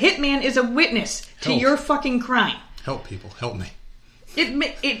witness... The hitman is a witness to your fucking crime. Help, people. Help me.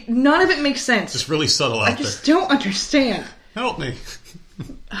 None of it makes sense. It's really subtle out there. I just don't understand. Help me.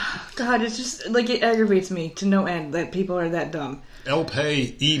 God, it's just... Like, it aggravates me to no end that people are that dumb. El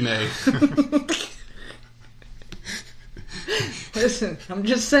Pay E-May. Listen, I'm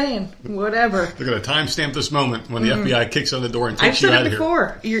just saying. Whatever. They're going to timestamp this moment when the FBI kicks on the door and takes you out of here.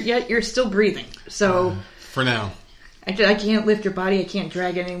 I've said it before. You're still breathing. So... for now. I can't lift your body. I can't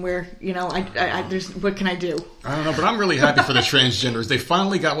drag it anywhere. You know, what can I do? I don't know, but I'm really happy for the transgenders. They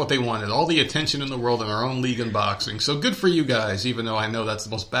finally got what they wanted. All the attention in the world in our own league in boxing. So good for you guys, even though I know that's the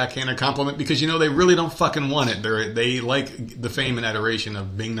most backhanded compliment because, you know, they really don't fucking want it. They like the fame and adoration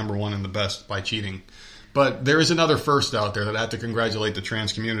of being number one and the best by cheating. But there is another first out there that I have to congratulate the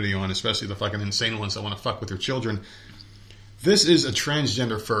trans community on, especially the fucking insane ones that want to fuck with their children. This is a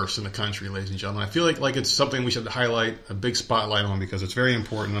transgender first in the country, ladies and gentlemen. I feel like it's something we should highlight a big spotlight on because it's very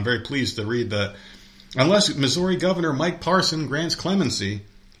important. I'm very pleased to read that unless Missouri Governor Mike Parson grants clemency,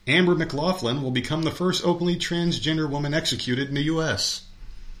 Amber McLaughlin will become the first openly transgender woman executed in the U.S.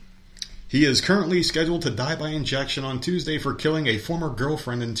 He is currently scheduled to die by injection on Tuesday for killing a former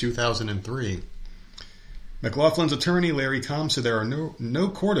girlfriend in 2003. McLaughlin's attorney, Larry Combs, said there are no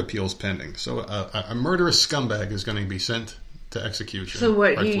court appeals pending. So a murderous scumbag is going to be sent to execution. So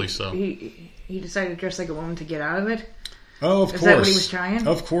what? Rightfully he decided to dress like a woman to get out of it? Oh, of course. Is that what he was trying?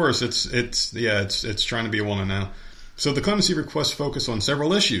 Of course. It's trying to be a woman now. So the clemency requests focus on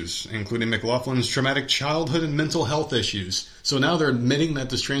several issues, including McLaughlin's traumatic childhood and mental health issues. So now they're admitting that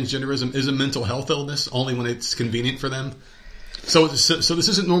this transgenderism is a mental health illness only when it's convenient for them. So this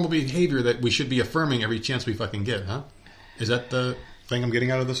isn't normal behavior that we should be affirming every chance we fucking get, huh? Is that the thing I'm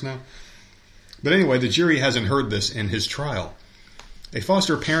getting out of this now? But anyway, the jury hasn't heard this in his trial. A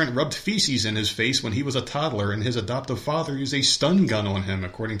foster parent rubbed feces in his face when he was a toddler, and his adoptive father used a stun gun on him,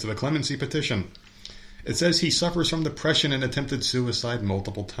 according to the clemency petition. It says he suffers from depression and attempted suicide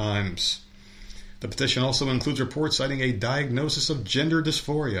multiple times. The petition also includes reports citing a diagnosis of gender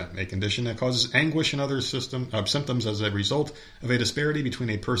dysphoria, a condition that causes anguish and other symptoms as a result of a disparity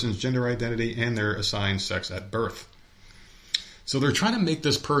between a person's gender identity and their assigned sex at birth. So they're trying to make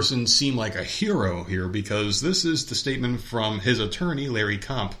this person seem like a hero here because this is the statement from his attorney, Larry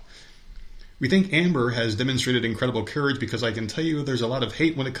Comp. We think Amber has demonstrated incredible courage because I can tell you there's a lot of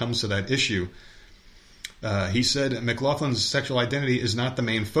hate when it comes to that issue. He said McLaughlin's sexual identity is not the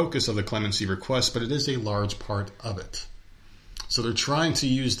main focus of the clemency request, but it is a large part of it. So they're trying to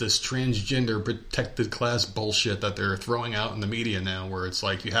use this transgender protected class bullshit that they're throwing out in the media now, where it's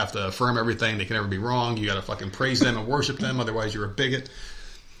like you have to affirm everything, they can never be wrong, you got to fucking praise them and worship them, otherwise you're a bigot.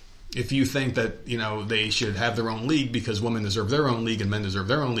 If you think that, you know, they should have their own league because women deserve their own league and men deserve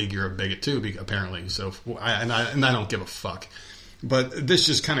their own league, you're a bigot too, apparently. So I don't give a fuck. But this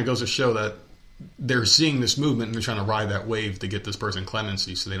just kind of goes to show that they're seeing this movement and they're trying to ride that wave to get this person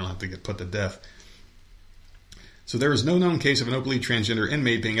clemency so they don't have to get put to death. So there is no known case of an openly transgender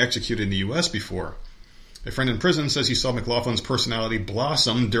inmate being executed in the U.S. before. A friend in prison says he saw McLaughlin's personality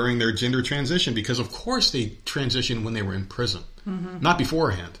blossom during their gender transition because, of course, they transitioned when they were in prison, not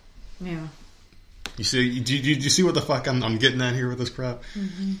beforehand. Yeah. You see? Do you see what the fuck I'm getting at here with this crap?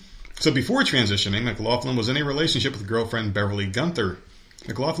 Mm-hmm. So before transitioning, McLaughlin was in a relationship with girlfriend Beverly Gunther.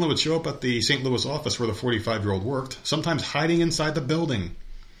 McLaughlin would show up at the St. Louis office where the 45-year-old worked, sometimes hiding inside the building.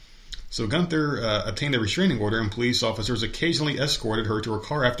 So Gunther obtained a restraining order, and police officers occasionally escorted her to her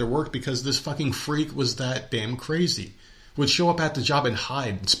car after work because this fucking freak was that damn crazy. Would show up at the job and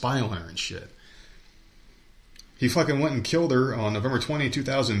hide and spy on her and shit. He fucking went and killed her on November 20,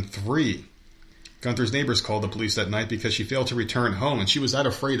 2003. Gunther's neighbors called the police that night because she failed to return home, and she was that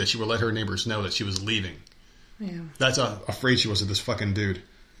afraid that she would let her neighbors know that she was leaving. Yeah. That's how afraid she was of this fucking dude.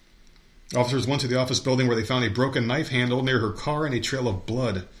 Officers went to the office building where they found a broken knife handle near her car and a trail of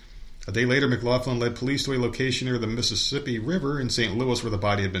blood. A day later, McLaughlin led police to a location near the Mississippi River in St. Louis where the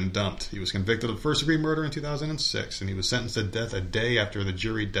body had been dumped. He was convicted of first-degree murder in 2006, and he was sentenced to death a day after the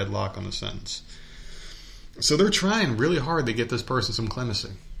jury deadlocked on the sentence. So they're trying really hard to get this person some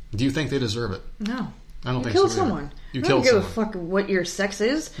clemency. Do you think they deserve it? No. I don't think so. You killed someone. You I killed don't someone. give a fuck what your sex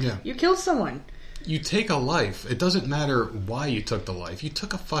is. Yeah. You killed someone. You take a life. It doesn't matter why you took the life. You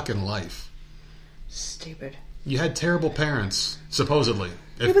took a fucking life. Stupid. You had terrible parents, supposedly.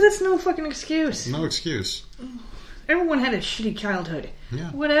 Yeah, but that's no fucking excuse. No excuse. Everyone had a shitty childhood. Yeah.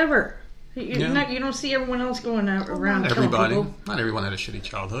 Whatever. You don't see everyone else going around not killing everybody. people. Not everyone had a shitty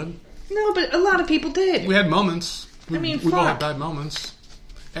childhood. No, but a lot of people did. We had moments. We've all had fuck. bad moments.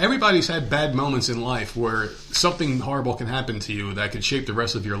 Everybody's had bad moments in life where something horrible can happen to you that could shape the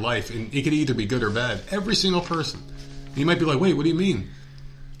rest of your life, and it could either be good or bad. Every single person. You might be like, wait, what do you mean?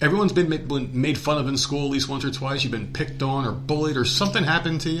 Everyone's been made fun of in school at least once or twice. You've been picked on or bullied or something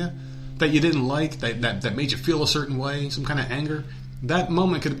happened to you that you didn't like, that made you feel a certain way, some kind of anger. That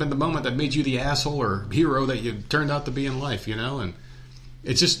moment could have been the moment that made you the asshole or hero that you turned out to be in life, you know? And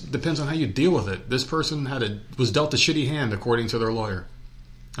it just depends on how you deal with it. This person was dealt a shitty hand according to their lawyer.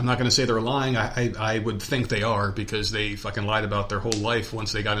 I'm not going to say they're lying. I would think they are, because they fucking lied about their whole life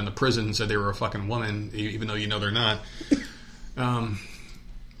once they got into prison and said they were a fucking woman, even though you know they're not.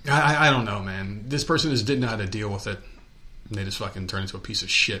 I don't know, man. This person just didn't know how to deal with it. And they just fucking turned into a piece of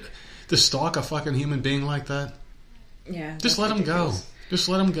shit. To stalk a fucking human being like that? Yeah. Just let him go. Just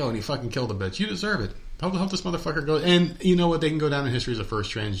let him go, and he fucking killed a bitch. You deserve it. Help this motherfucker go. And you know what? They can go down in history as the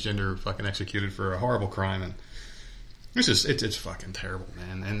first transgender fucking executed for a horrible crime. And it's fucking terrible,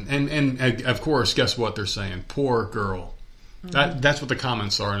 man. And of course, guess what they're saying? Poor girl. Mm-hmm. That's what the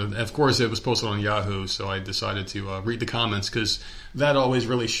comments are. And of course, it was posted on Yahoo, so I decided to read the comments, because that always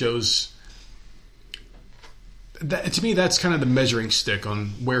really shows. To me, that's kind of the measuring stick on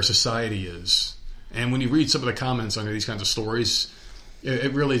where society is. And when you read some of the comments under these kinds of stories,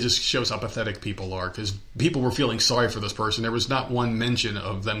 it really just shows how pathetic people are, because people were feeling sorry for this person. There was not one mention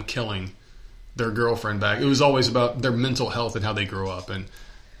of them killing their girlfriend back. It was always about their mental health and how they grew up, and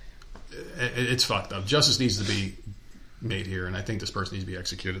it's fucked up. Justice needs to be made here, and I think this person needs to be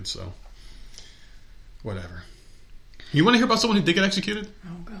executed, so whatever. You want to hear about someone who did get executed?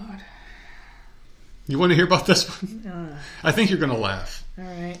 Oh, God. You want to hear about this one? I think you're going to laugh. All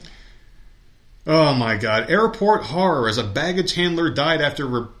right. Oh my God. Airport horror as a baggage handler died after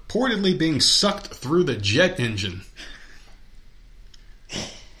reportedly being sucked through the jet engine.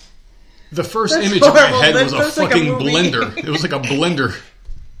 The first image in my head was a fucking blender. It was like a blender.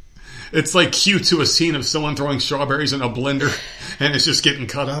 It's like cue to a scene of someone throwing strawberries in a blender and it's just getting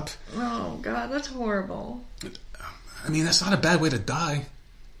cut up. Oh God, that's horrible. I mean, that's not a bad way to die.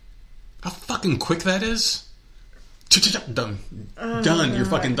 How fucking quick that is. Done. Done. God. You're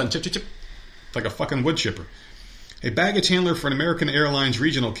fucking done. Chip, chip, chip. Like a fucking wood chipper. A baggage handler for an American Airlines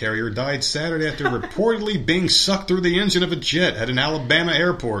regional carrier died Saturday after reportedly being sucked through the engine of a jet at an Alabama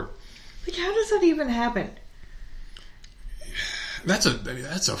airport. Like, how does that even happen? That's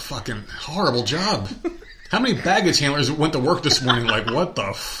a fucking horrible job. How many baggage handlers went to work this morning like, what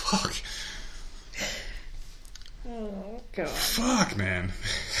the fuck? Oh, God. Fuck, man.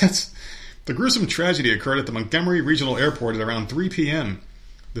 The gruesome tragedy occurred at the Montgomery Regional Airport at around 3 p.m.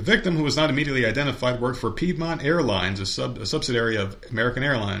 The victim, who was not immediately identified, worked for Piedmont Airlines, a subsidiary of American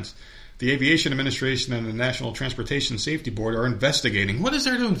Airlines. The Aviation Administration and the National Transportation Safety Board are investigating. What is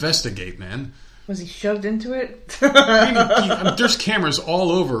there to investigate, man? Was he shoved into it? I mean, there's cameras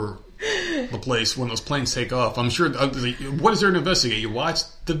all over the place when those planes take off. I'm sure. What is there to investigate? You watch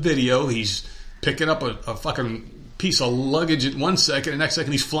the video. He's picking up a fucking piece of luggage at 1 second. The next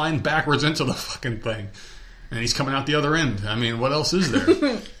second, he's flying backwards into the fucking thing. And he's coming out the other end. I mean, what else is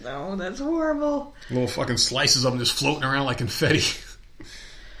there? No, that's horrible. Little fucking slices of them just floating around like confetti.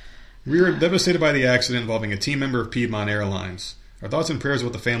 We are devastated by the accident involving a team member of Piedmont Airlines. Our thoughts and prayers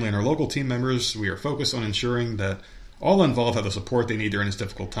with the family and our local team members. We are focused on ensuring that all involved have the support they need during this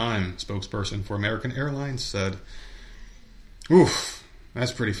difficult time, spokesperson for American Airlines said. Oof.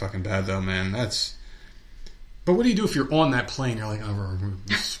 That's pretty fucking bad, though, man. But what do you do if you're on that plane? You're like, oh,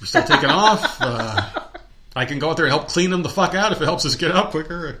 we're still taking off? I can go out there and help clean them the fuck out if it helps us get up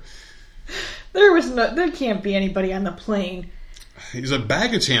quicker. There can't be anybody on the plane. He's a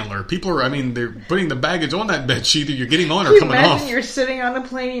baggage handler. They're putting the baggage on that bed sheet. Either you're getting on or coming off. Imagine you're sitting on the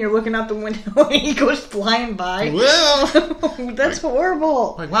plane and you're looking out the window and he goes flying by. Well, that's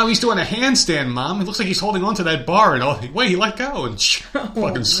horrible. Like, wow, he's doing a handstand, Mom. It looks like he's holding on to that bar and wait, he let go and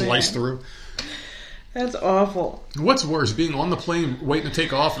fucking sliced through. That's awful. What's worse, being on the plane waiting to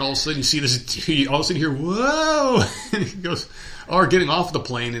take off and all of a sudden you see this, all of a sudden you hear, whoa, and he goes, or getting off the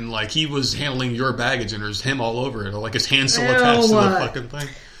plane and like he was handling your baggage and there's him all over it, or like his hand's still attached to the fucking thing.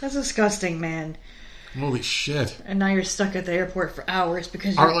 That's disgusting, man. Holy shit. And now you're stuck at the airport for hours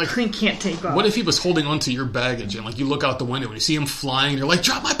because your plane can't take off. What if he was holding onto your baggage and like you look out the window and you see him flying and you're like,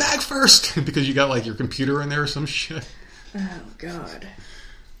 drop my bag first, because you got like your computer in there or some shit. Oh, God.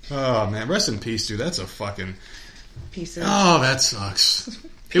 Oh, man. Rest in peace, dude. That's a fucking... Piece of... Oh, that sucks.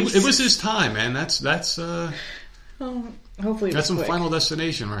 It was his time, man. That's hopefully that's some quick. Final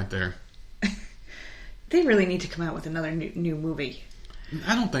Destination right there. They really need to come out with another new movie.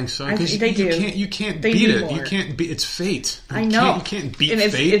 I don't think so. They do. You can't beat it. More. You can't beat... It's fate. I know. You can't beat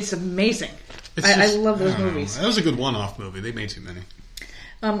fate. It's amazing. I love those movies. That was a good one-off movie. They made too many.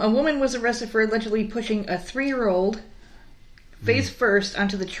 A woman was arrested for allegedly pushing a 3-year-old face first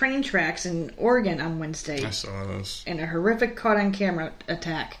onto the train tracks in Oregon on Wednesday. I saw those. In a horrific caught-on-camera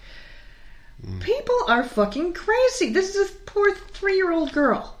attack. People are fucking crazy. This is a poor 3-year-old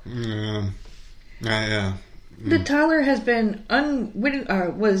girl. Yeah. Yeah. The toddler has been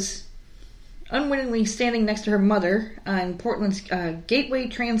was unwittingly standing next to her mother on Portland's Gateway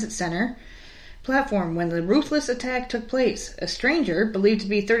Transit Center platform when the ruthless attack took place. A stranger, believed to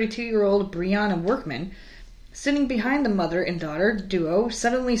be 32-year-old Brianna Workman, sitting behind the mother and daughter duo,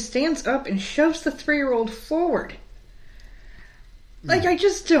 suddenly stands up and shoves the 3-year-old forward. Like, I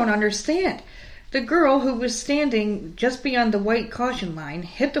just don't understand. The girl, who was standing just beyond the white caution line,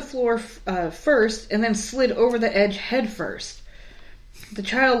 hit the floor first and then slid over the edge head first. The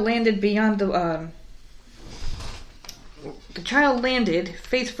child landed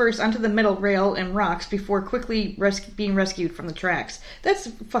face first onto the metal rail and rocks before quickly being rescued from the tracks. That's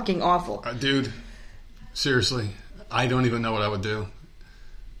fucking awful. Dude, seriously, I don't even know what I would do.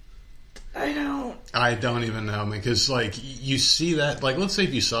 I don't even know, because, like, you see that, like, let's say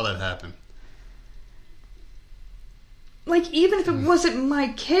if you saw that happen. Like, even if it wasn't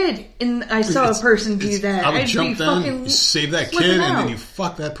my kid and I saw a person do that, I would I'd jump be down, fucking save that kid, and then you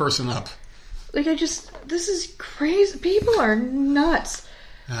fuck that person up. Like, this is crazy. People are nuts.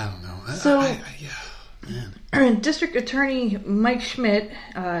 I don't know. So, yeah, man. District Attorney Mike Schmidt,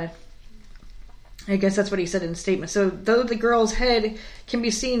 I guess that's what he said in the statement. So, though the girl's head can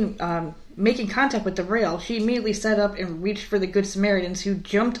be seen making contact with the rail, she immediately sat up and reached for the Good Samaritans, who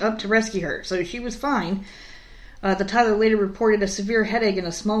jumped up to rescue her. So, she was fine. The toddler later reported a severe headache and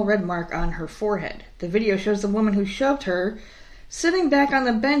a small red mark on her forehead. The video shows the woman who shoved her sitting back on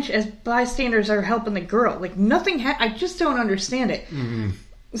the bench as bystanders are helping the girl. Like, nothing I just don't understand it. Mm-hmm.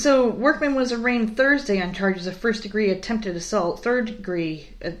 So, Workman was arraigned Thursday on charges of first-degree attempted assault, third-degree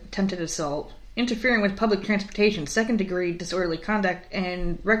attempted assault, interfering with public transportation, second-degree disorderly conduct,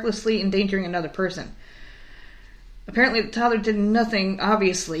 and recklessly endangering another person. Apparently, the toddler did nothing,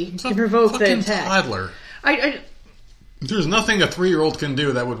 obviously, to provoke the attack. Toddler. There's nothing a 3-year-old can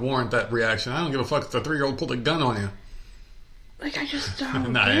do that would warrant that reaction. I don't give a fuck if the 3-year-old pulled a gun on you. Like, I just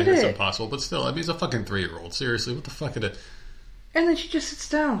don't Nah, get it's it. impossible. But still, I mean, he's a fucking 3-year-old. Seriously, what the fuck is it? And then she just sits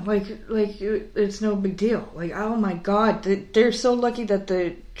down, like it's no big deal. Like, oh my god, they're so lucky that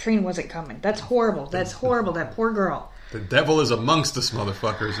the train wasn't coming. That's horrible. That's horrible. That poor girl. The devil is amongst us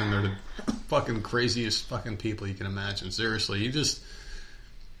motherfuckers, and they're the fucking craziest fucking people you can imagine. Seriously, you just...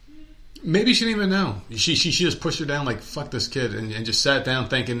 Maybe she didn't even know. She just pushed her down like, fuck this kid, and just sat down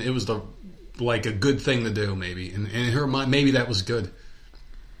thinking it was a good thing to do, maybe. And in her mind, maybe that was good.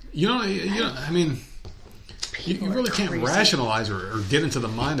 You know, I mean, you really can't rationalize or get into the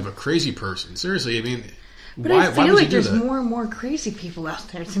mind of a crazy person. Seriously, I mean, but why I feel would like you do there's that? more and more crazy people out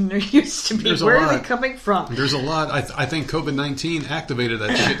there than there used to be. There's Where are they coming from? There's a lot. I think COVID-19 activated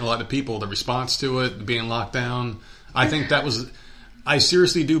that shit in a lot of people. The response to it, being locked down. I think that was... I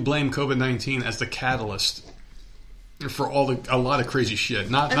seriously do blame COVID-19 as the catalyst for a lot of crazy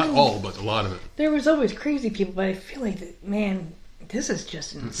shit. Not all, but a lot of it. There was always crazy people, but I feel like, man, this is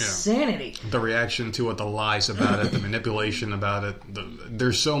just insanity. Yeah. The reaction to it, the lies about it, the manipulation about it.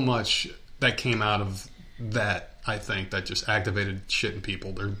 There's so much that came out of that, I think, that just activated shit in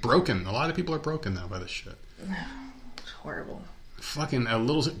people. They're broken. A lot of people are broken now by this shit. It's horrible. Fucking a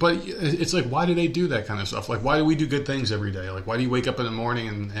little, but it's like, why do they do that kind of stuff? Like, why do we do good things every day? Like, why do you wake up in the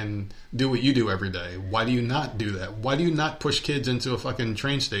morning and do what you do every day? Why do you not do that? Why do you not push kids into a fucking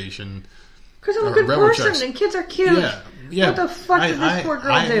train station? Because I'm a good person and kids are cute. Yeah. What the fuck did this poor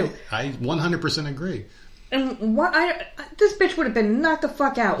girl do? I 100% agree. And this bitch would have been knocked the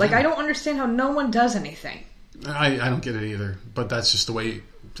fuck out. Like, I don't understand how no one does anything. I don't get it either. But that's just the way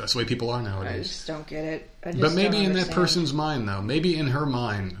people are nowadays. I just don't get it. But maybe in that person's mind, though, maybe in her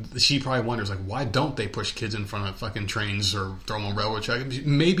mind, she probably wonders, like, why don't they push kids in front of fucking trains or throw them on railroad tracks?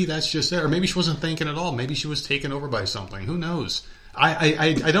 Maybe that's just there. Or maybe she wasn't thinking at all. Maybe she was taken over by something. Who knows?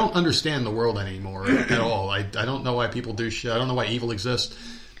 I don't understand the world anymore at all. I don't know why people do shit. I don't know why evil exists.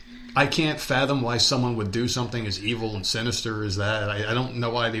 I can't fathom why someone would do something as evil and sinister as that. I don't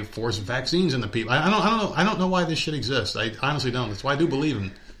know why they force vaccines into people. I don't know why this shit exists. I honestly don't. That's why I do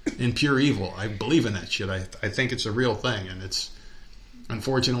believe in pure evil. I believe in that shit. I think it's a real thing, and it's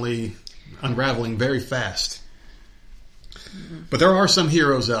unfortunately unraveling very fast. But there are some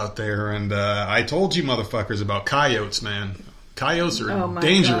heroes out there, and I told you motherfuckers about coyotes, man. Coyotes are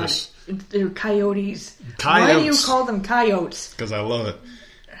dangerous. God. They're coyotes. Why do you call them coyotes? Because I love it.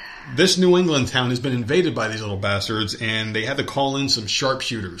 This New England town has been invaded by these little bastards, and they had to call in some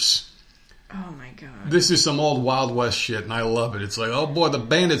sharpshooters. Oh my god. This is some old Wild West shit, and I love it. It's like, oh boy, the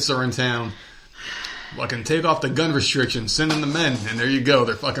bandits are in town. Fucking take off the gun restrictions, send in the men, and there you go.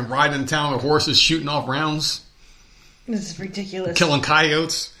 They're fucking riding in town with horses, shooting off rounds. This is ridiculous. Killing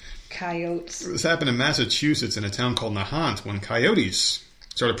coyotes. Coyotes. This happened in Massachusetts in a town called Nahant when coyotes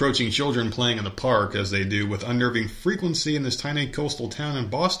start approaching children playing in the park, as they do with unnerving frequency in this tiny coastal town in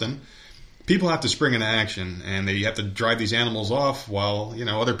Boston. People have to spring into action, and they have to drive these animals off while,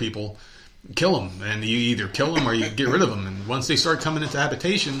 other people kill them. And you either kill them or you get rid of them. And once they start coming into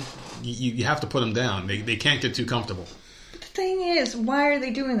habitation, you have to put them down. They can't get too comfortable. The thing is, why are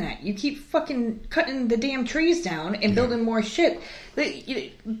they doing that? You keep fucking cutting the damn trees down and building more shit.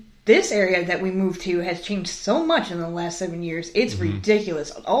 This area that we moved to has changed so much in the last 7 years. It's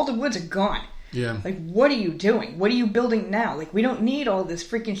ridiculous. All the woods are gone. Yeah. Like, what are you doing? What are you building now? Like, we don't need all this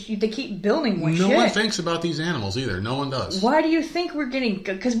freaking shit. They keep building more shit. No one thinks about these animals either. No one does. Why do you think we're getting...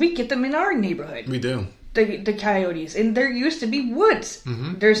 Because we get them in our neighborhood. We do. The coyotes. And there used to be woods.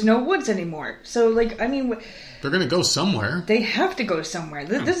 Mm-hmm. There's no woods anymore. So, like, I mean... They're going to go somewhere. They have to go somewhere.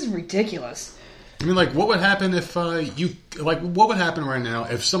 This is ridiculous. I mean, like, what would happen if what would happen right now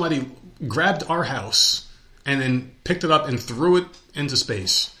if somebody grabbed our house and then picked it up and threw it into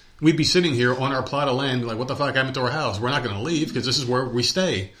space? We'd be sitting here on our plot of land like, what the fuck happened to our house? We're not going to leave because this is where we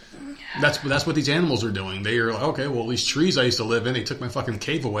stay. That's what these animals are doing. They are like, okay, well, these trees I used to live in, they took my fucking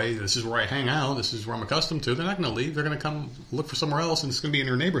cave away. This is where I hang out. This is where I'm accustomed to. They're not going to leave. They're going to come look for somewhere else, and it's going to be in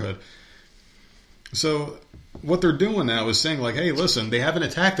your neighborhood. So what they're doing now is saying like, hey, listen, they haven't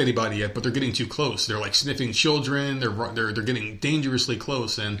attacked anybody yet, but they're getting too close. They're like sniffing children. They're getting dangerously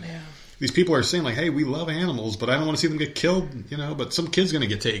close, and these people are saying like, hey, we love animals, but I don't want to see them get killed, but some kid's going to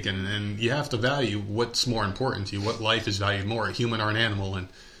get taken, and you have to value what's more important to you, what life is valued more, a human or an animal. And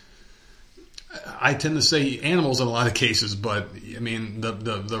I tend to say animals in a lot of cases, but I mean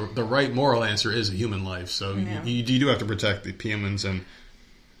the right moral answer is a human life. So you do have to protect the humans, and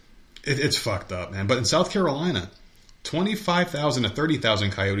it's fucked up, man. But in South Carolina, 25,000 to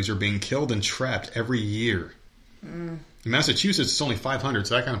 30,000 coyotes are being killed and trapped every year. In Massachusetts, it's only 500,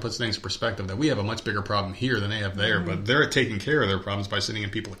 so that kind of puts things in perspective that we have a much bigger problem here than they have there, but they're taking care of their problems by sending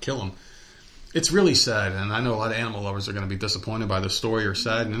in people to kill them. It's really sad, and I know a lot of animal lovers are going to be disappointed by the story or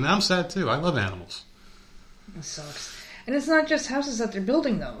sad, and I'm sad too. I love animals. It sucks. And it's not just houses that they're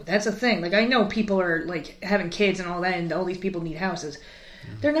building, though. That's the thing. Like, I know people are, like, having kids and all that, and all these people need houses.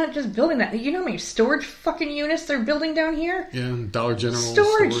 They're not just building that. You know how many storage fucking units they're building down here? Yeah, Dollar General.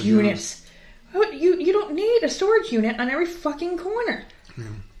 Storage units. You don't need a storage unit on every fucking corner. Yeah.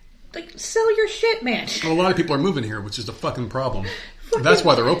 Like, sell your shit, man. Well, a lot of people are moving here, which is the fucking problem. That's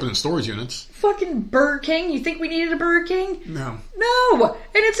why they're opening storage units. Fucking Burger King. You think we needed a Burger King? No. No! And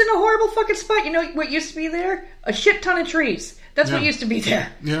it's in a horrible fucking spot. You know what used to be there? A shit ton of trees. That's what used to be there.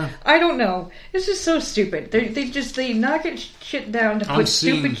 Yeah. I don't know. It's just so stupid. They knock it shit down to put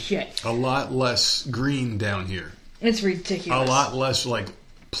stupid shit. A lot less green down here. It's ridiculous. A lot less, like,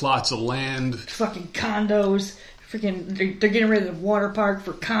 plots of land. Fucking condos. Freaking, they're getting rid of the water park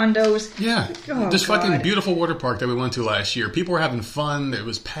for condos. Yeah. This fucking beautiful water park that we went to last year. People were having fun. It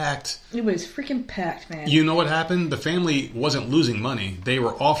was packed. It was freaking packed, man. You know what happened? The family wasn't losing money. They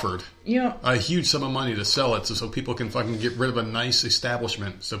were offered a huge sum of money to sell it so people can fucking get rid of a nice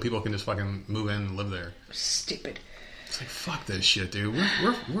establishment so people can just fucking move in and live there. Stupid. It's like, fuck this shit, dude.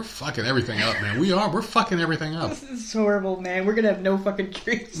 We're fucking everything up, man. We're fucking everything up. This is horrible, man. We're going to have no fucking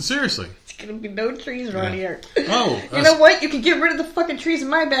trees. Seriously. It's going to be no trees around here. Oh. You know what? You can get rid of the fucking trees in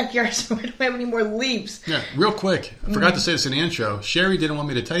my backyard so I don't have any more leaves. Yeah, real quick. I forgot to say this in the intro. Sherry didn't want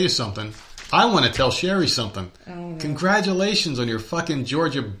me to tell you something. I want to tell Sherry something. Oh, no. Congratulations on your fucking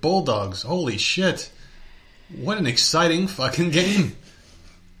Georgia Bulldogs. Holy shit. What an exciting fucking game.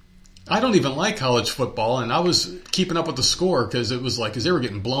 I don't even like college football, and I was keeping up with the score because they were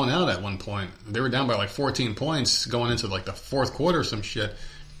getting blown out at one point. They were down by like 14 points going into like the fourth quarter or some shit.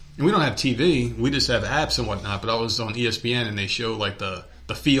 And we don't have TV. We just have apps and whatnot, but I was on ESPN, and they show like the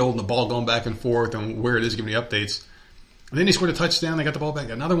field and the ball going back and forth and where it is, giving me updates. And then they scored a touchdown. They got the ball back.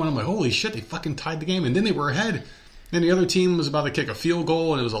 Another one. I'm like, holy shit, they fucking tied the game. And then they were ahead. And the other team was about to kick a field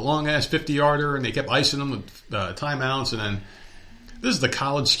goal, and it was a long-ass 50-yarder, and they kept icing them with timeouts, and then... This is the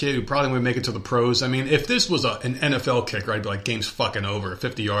college kid who probably would make it to the pros. I mean, if this was an NFL kicker, I'd be like, game's fucking over. A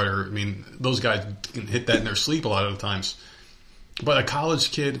 50-yarder, I mean, those guys can hit that in their sleep a lot of the times. But a college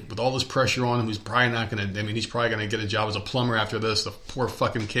kid with all this pressure on him, who's probably not going to, I mean, he's probably going to get a job as a plumber after this. The poor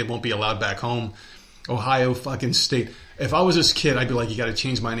fucking kid won't be allowed back home. Ohio fucking State. If I was this kid, I'd be like, you got to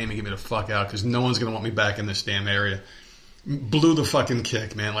change my name and get me the fuck out because no one's going to want me back in this damn area. Blew the fucking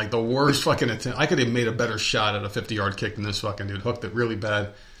kick, man. Like the worst fucking attempt. I could have made a better shot at a 50-yard kick than this fucking dude. Hooked it really bad.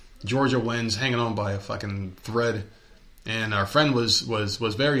 Georgia wins, hanging on by a fucking thread. And our friend was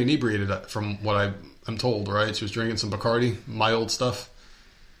very inebriated from what I'm told, right? She was drinking some Bacardi, my old stuff.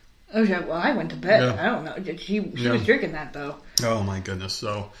 Oh, yeah. Well, I went to bed. Yeah. I don't know. She was drinking that, though. Oh, my goodness.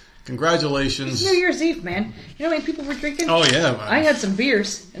 So... Congratulations. It's New Year's Eve, man. You know how many people were drinking? Oh, yeah, man. I had some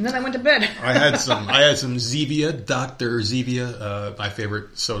beers, and then I went to bed. I had some Zevia, Dr. Zevia, my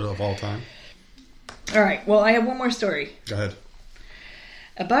favorite soda of all time. All right. Well, I have one more story. Go ahead.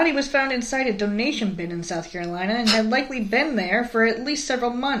 A body was found inside a donation bin in South Carolina and had likely been there for at least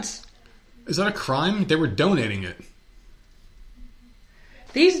several months. Is that a crime? They were donating it.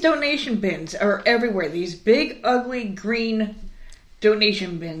 These donation bins are everywhere. These big, ugly, green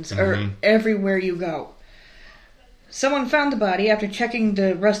donation bins are everywhere you go. Someone found the body after checking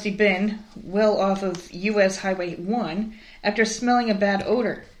the rusty bin well off of U.S. Highway 1 after smelling a bad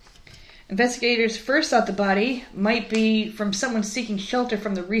odor. Investigators first thought the body might be from someone seeking shelter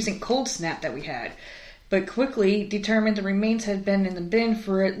from the recent cold snap that we had, but quickly determined the remains had been in the bin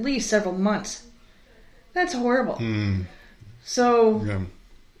for at least several months. That's horrible. So,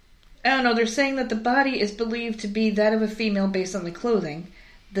 I don't know, they're saying that the body is believed to be that of a female based on the clothing.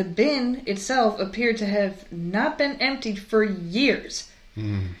 The bin itself appeared to have not been emptied for years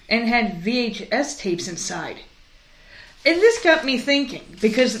and had VHS tapes inside. And this got me thinking,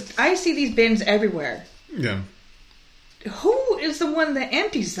 because I see these bins everywhere. Yeah. Who is the one that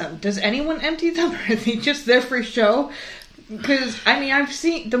empties them? Does anyone empty them, or are they just there for show? Because, I mean, I've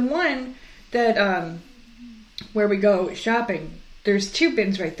seen the one that, where we go shopping, there's 2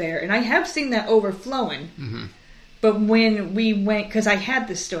 bins right there, and I have seen that overflowing. But when we went, because I had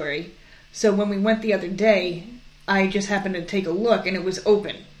this story, so when we went the other day, I just happened to take a look, and it was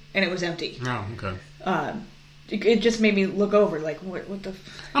open, and it was empty. Oh, okay. It just made me look over, like, what the...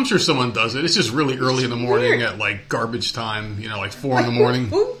 I'm sure someone does it. It's just really early in the morning at, like, garbage time, you know, like 4 in the morning.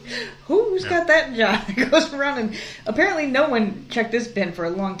 Who's got that job that goes around and... Apparently no one checked this bin for a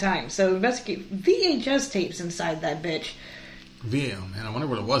long time, so investigate VHS tapes inside that bitch. Man, I wonder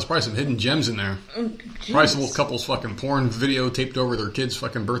what it was. Probably some hidden gems in there. Jeez. Probably some little couple's fucking porn video taped over their kid's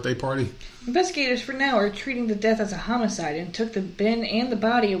fucking birthday party. Investigators for now are treating the death as a homicide and took the bin and the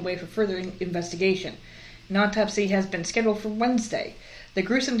body away for further investigation. An autopsy has been scheduled for Wednesday. The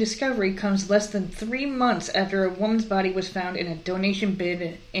gruesome discovery comes less than 3 months after a woman's body was found in a donation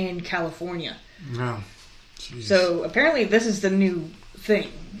bin in California. Oh, jeez. So apparently this is the new thing.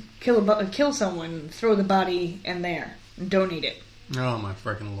 Kill someone, throw the body in there, and donate it. Oh my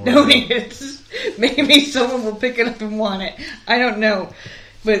freaking Lord. Donate it. Maybe someone will pick it up and want it. I don't know.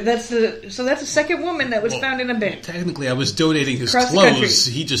 But that's the second woman that was found in a bin. Technically, I was donating his Across clothes.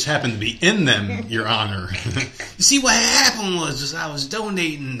 He just happened to be in them, Your Honor. You see, what happened was I was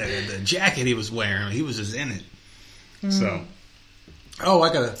donating the jacket he was wearing. He was just in it. So,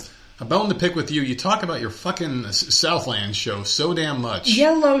 I got a bone to pick with you. You talk about your fucking Southland show so damn much.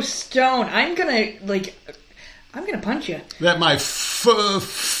 Yellowstone. I'm gonna punch you. That my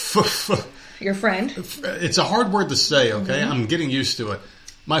Your friend. It's a hard word to say, okay? I'm getting used to it.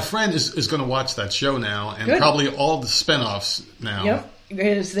 My friend is going to watch that show now, and probably all the spinoffs now. Yep.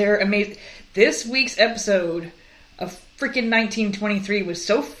 Because they're amazing. This week's episode of freaking 1923 was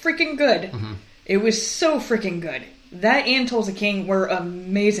so freaking good. It was so freaking good. That and Tulsa King were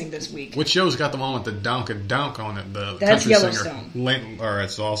amazing this week. Which show's got the one with the Donk on it? That's country Yellowstone. Singer. All right,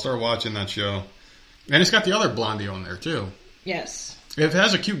 so I'll start watching that show. And it's got the other blondie on there, too. Yes. If it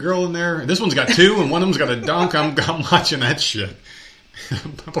has a cute girl in there, this one's got 2, and one of them's got a donk, I'm watching that shit.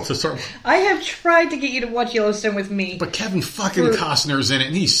 I'm about to start. I have tried to get you to watch Yellowstone with me. But Kevin fucking Costner's in it,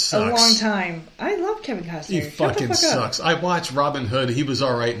 and he sucks. A long time. I love Kevin Costner. He fucking sucks. I watched Robin Hood. He was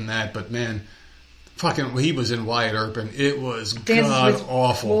alright in that, but man, he was in Wyatt Earp, and it was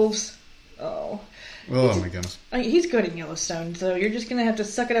god-awful. Wolves. Oh my goodness. He's good in Yellowstone, so you're just going to have to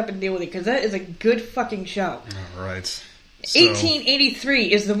suck it up and deal with it, because that is a good fucking show. All right.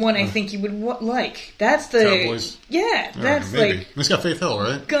 1883 is the one I think you would like. That's the... Cowboys? Yeah, that's like... It's got Faith Hill,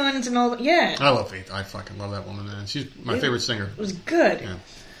 right? Guns and all that. Yeah. I love Faith. I fucking love that woman, man. She's my favorite singer. It was good. Yeah.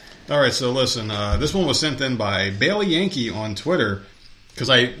 All right, so listen. This one was sent in by Bailey Yankee on Twitter,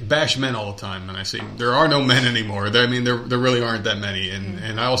 because I bash men all the time, and I say there are no men anymore. There really aren't that many.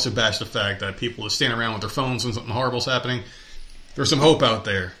 And I also bash the fact that people that stand around with their phones when something horrible's happening. There's some hope out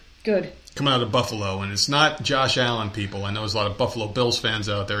there. Good. Coming out of Buffalo, and it's not Josh Allen, people. I know there's a lot of Buffalo Bills fans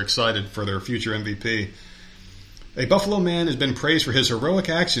out there excited for their future MVP. A Buffalo man has been praised for his heroic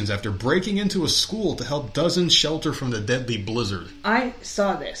actions after breaking into a school to help dozens shelter from the deadly blizzard. I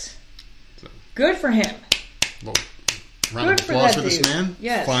saw this. Good for him. Well, round of applause for this man.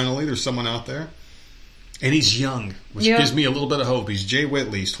 Yes. Finally, there's someone out there. And he's young, which gives me a little bit of hope. He's Jay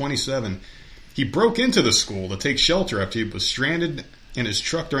Whitley. He's 27. He broke into the school to take shelter after he was stranded in his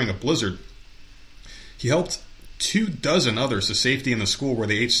truck during a blizzard. He helped 24 others to safety in the school where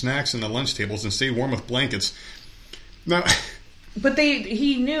they ate snacks on the lunch tables and stayed warm with blankets. Now, but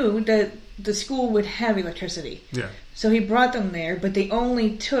he knew that the school would have electricity. Yeah. So he brought them there, but they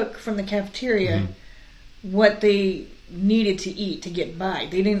only took from the cafeteria what they needed to eat to get by.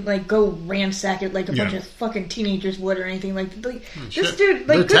 They didn't like go ransack it like a bunch of fucking teenagers would or anything like this dude.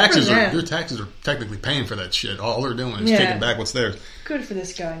 Like, their taxes are technically paying for that shit. All they're doing is taking back what's theirs. Good for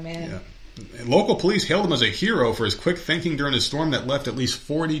this guy, man. Yeah. Local police hailed him as a hero for his quick thinking during a storm that left at least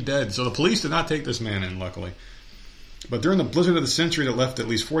 40 dead. So the police did not take this man in, luckily. But during the blizzard of the century that left at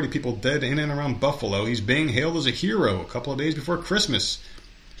least 40 people dead in and around Buffalo, he's being hailed as a hero a couple of days before Christmas.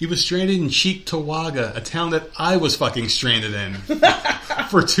 He was stranded in Cheektowaga, a town that I was fucking stranded in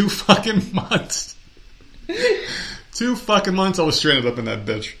for 2 fucking months. 2 fucking months I was stranded up in that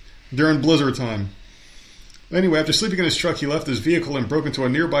bitch during blizzard time. Anyway, after sleeping in his truck, he left his vehicle and broke into a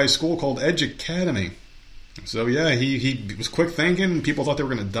nearby school called Edge Academy. So yeah, he was quick thinking. People thought they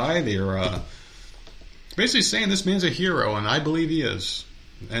were going to die. They were basically saying this man's a hero, and I believe he is.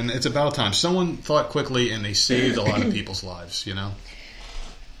 And it's about time. Someone thought quickly, and they saved a lot of people's lives, you know?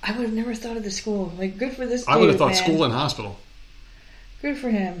 I would have never thought of the school. Like, good for this dude, I would have thought man. School and hospital. Good for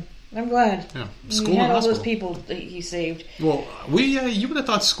him. I'm glad. Yeah, school and hospital. All those people that he saved. Well, you would have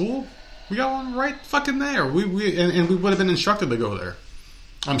thought school. We got one right fucking there. And we would have been instructed to go there.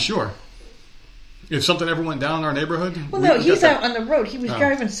 I'm sure. If something ever went down in our neighborhood. Well, no, he's out on the road. He was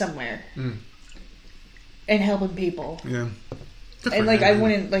driving somewhere and helping people. Yeah. And like, I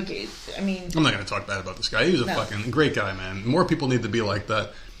wouldn't like. I mean, I'm not going to talk bad about this guy. He was a fucking great guy, man. More people need to be like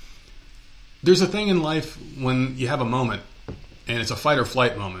that. There's a thing in life when you have a moment. And it's a fight or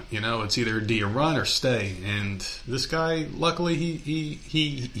flight moment, you know. It's either do you run or stay. And this guy, luckily,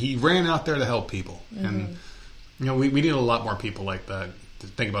 he ran out there to help people. Mm-hmm. And you know, we need a lot more people like that to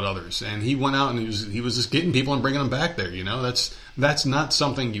think about others. And he went out and he was just getting people and bringing them back there. You know, that's not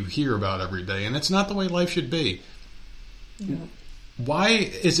something you hear about every day, and it's not the way life should be. Yeah. Why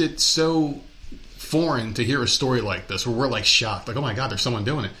is it so foreign to hear a story like this, where we're like shocked, like, oh my God, there's someone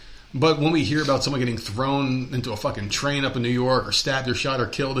doing it? But when we hear about someone getting thrown into a fucking train up in New York or stabbed or shot or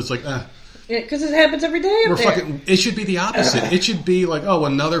killed, it's like, Yeah, because it happens every day up there. It should be the opposite. It should be like, oh,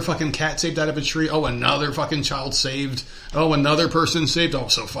 another fucking cat saved out of a tree. Oh, another fucking child saved. Oh, another person saved. Oh,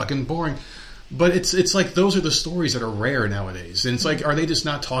 so fucking boring. But it's like those are the stories that are rare nowadays. And it's like, are they just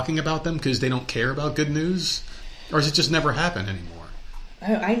not talking about them because they don't care about good news? Or does it just never happen anymore?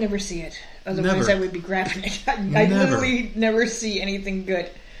 I never see it. Otherwise, I would be grabbing it. I literally never see anything good.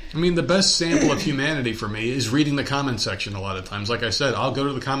 I mean, the best sample of humanity for me is reading the comment section a lot of times. Like I said, I'll go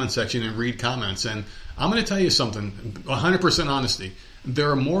to the comment section and read comments. And I'm going to tell you something, 100% honesty.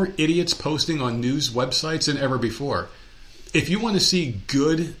 There are more idiots posting on news websites than ever before. If you want to see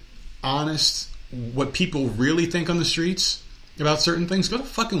good, honest, what people really think on the streets about certain things, go to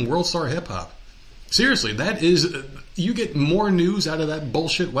fucking World Star Hip Hop. Seriously, that is... You get more news out of that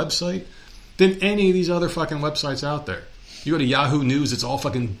bullshit website than any of these other fucking websites out there. You go to Yahoo News, it's all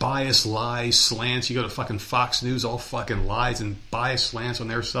fucking bias, lies, slants. You go to fucking Fox News, all fucking lies and bias slants on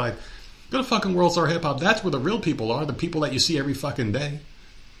their side. Go to fucking World Star Hip Hop. That's where the real people are, the people that you see every fucking day.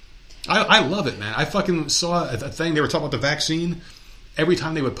 I love it, man. I fucking saw a thing, they were talking about the vaccine. Every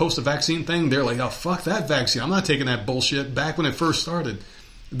time they would post a vaccine thing, they're like, oh, fuck that vaccine. I'm not taking that bullshit back when it first started.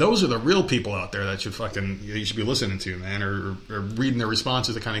 Those are the real people out there that you should be listening to, man, or reading their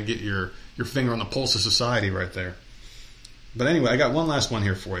responses to kind of get your finger on the pulse of society right there. But anyway, I got one last one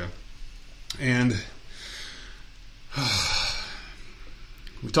here for you. And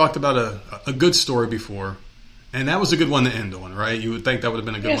we talked about a good story before, and that was a good one to end on, right? You would think that would have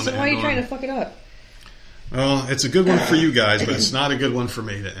been a good one to end on. Yeah, so why are you trying to fuck it up? Well, it's a good one for you guys, but it's not a good one for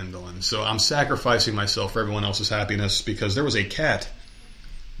me to end on. So I'm sacrificing myself for everyone else's happiness because there was a cat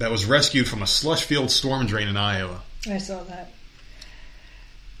that was rescued from a slush-filled storm drain in Iowa. I saw that.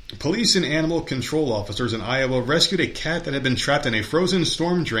 Police and animal control officers in Iowa rescued a cat that had been trapped in a frozen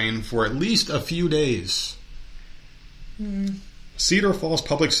storm drain for at least a few days. Cedar Falls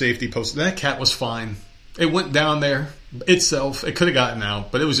Public Safety posted that cat was fine. It went down there itself. It could have gotten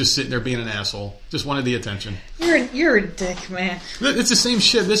out, but it was just sitting there being an asshole. Just wanted the attention. You're a dick, man. It's the same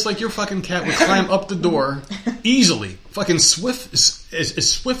shit. This like your fucking cat would climb up the door easily, fucking as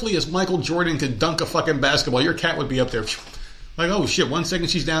swiftly as Michael Jordan could dunk a fucking basketball. Your cat would be up there. Like, oh shit, 1 second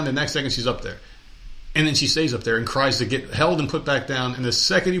she's down, the next second she's up there. And then she stays up there and cries to get held and put back down. And the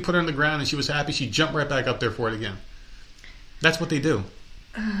second you put her on the ground and she was happy, she jumped right back up there for it again. That's what they do.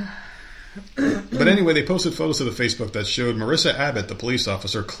 But anyway, they posted photos to the Facebook that showed Marissa Abbott, the police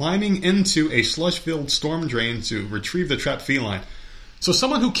officer, climbing into a slush-filled storm drain to retrieve the trapped feline. So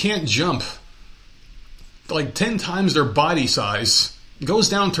someone who can't jump like 10 times their body size goes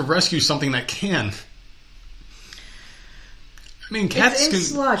down to rescue something that can. I mean, cats it's in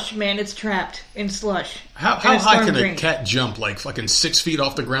slush, man. It's trapped in slush. How high can a cat jump? Like fucking 6 feet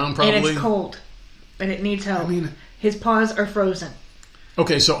off the ground, probably? And it's cold. And it needs help. I mean, His paws are frozen.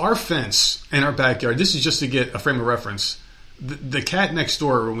 Okay, so our fence in our backyard, this is just to get a frame of reference. The cat next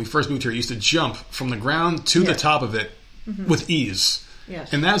door, when we first moved here, used to jump from the ground to the top of it with ease.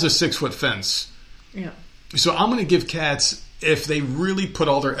 Yes. And that was a 6-foot fence. Yeah. So I'm going to give cats, if they really put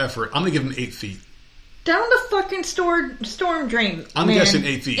all their effort, I'm going to give them 8 feet. Down the fucking storm drain. I'm guessing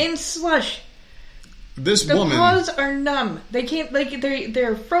 8 feet. In slush. This the woman... paws are numb. They can't,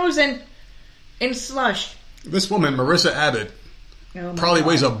 they're frozen in slush. This woman, Marissa Abbott, probably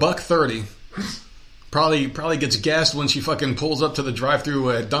weighs $130. Probably gets gassed when she fucking pulls up to the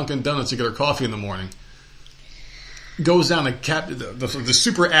drive-thru at Dunkin' Donuts to get her coffee in the morning. Goes down the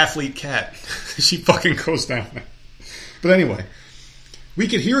super athlete cat. She fucking goes down there. But anyway, we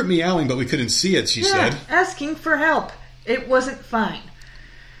could hear it meowing, but we couldn't see it, she said. Asking for help. It wasn't fine.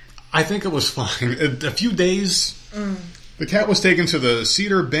 I think it was fine. A few days, the cat was taken to the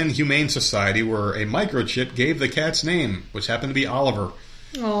Cedar Bend Humane Society, where a microchip gave the cat's name, which happened to be Oliver.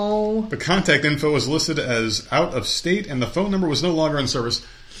 Oh. The contact info was listed as out of state, and the phone number was no longer in service.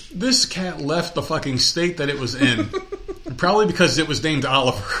 This cat left the fucking state that it was in. Probably because it was named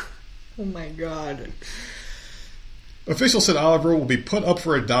Oliver. Oh my god. Officials said Oliver will be put up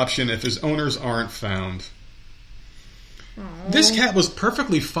for adoption if his owners aren't found. Aww. This cat was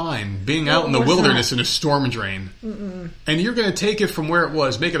perfectly fine being out in the wilderness in a storm drain. And you're going to take it from where it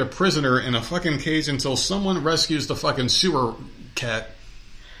was, make it a prisoner in a fucking cage until someone rescues the fucking sewer cat.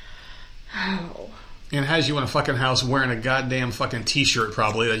 Oh. And has you in a fucking house wearing a goddamn fucking t-shirt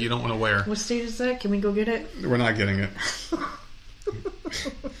probably that you don't want to wear. What state is that? Can we go get it? We're not getting it.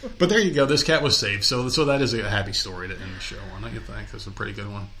 But there you go. This cat was saved. So that is a happy story to end the show on, don't you think? That's a pretty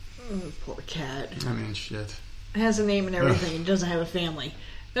good one. Oh, poor cat. I mean, shit. It has a name and everything. It doesn't have a family.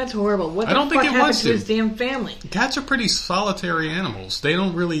 That's horrible. What the I don't fuck think it happened wants to his damn family? Cats are pretty solitary animals. They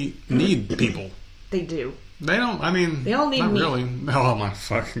don't really need people. They do. They don't, I mean... They all need not me. really. Oh, my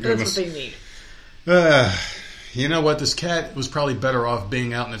fucking goodness. That's what they need. You know what? This cat was probably better off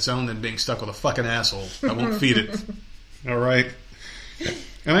being out on its own than being stuck with a fucking asshole. I won't feed it. All right?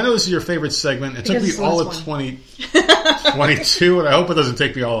 And I know this is your favorite segment. It took me all of 2022, and I hope it doesn't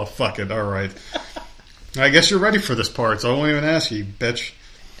take me all of fucking. All right. I guess you're ready for this part, so I won't even ask you, bitch.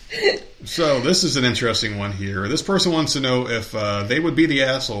 So, this is an interesting one here. This person wants to know if they would be the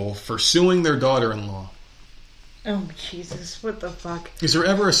asshole for suing their daughter-in-law. Oh, Jesus. What the fuck? Is there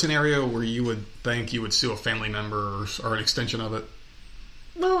ever a scenario where you would think you would sue a family member or an extension of it?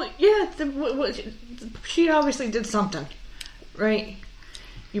 Well, yeah. She obviously did something, right?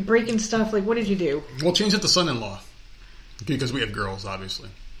 You breaking stuff. Like, what did you do? We'll change it to son-in-law. Because we have girls, obviously.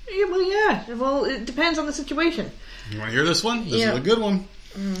 Yeah, well, yeah. Well, it depends on the situation. You want to hear this one? This is a good one.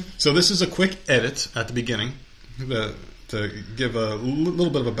 So this is a quick edit at the beginning to give a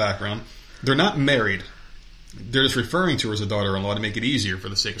little bit of a background. They're not married. They're just referring to her as a daughter-in-law to make it easier for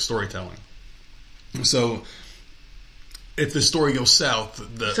the sake of storytelling. So, if the story goes south...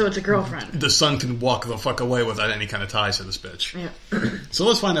 So it's a girlfriend. The son can walk the fuck away without any kind of ties to this bitch. Yeah. So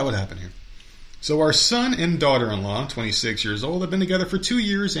let's find out what happened here. So our son and daughter-in-law, 26 years old, have been together for 2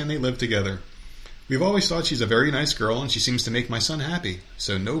 years and they live together. We've always thought she's a very nice girl and she seems to make my son happy,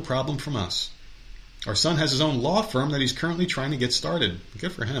 so no problem from us. Our son has his own law firm that he's currently trying to get started.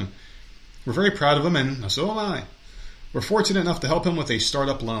 Good for him. We're very proud of him, and so am I. We're fortunate enough to help him with a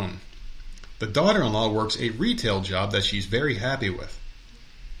startup loan. The daughter-in-law works a retail job that she's very happy with.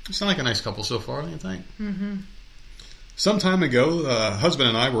 You sound like a nice couple so far, don't you think? Mm-hmm. Some time ago, husband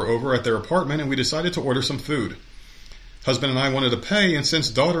and I were over at their apartment, and we decided to order some food. Husband and I wanted to pay, and since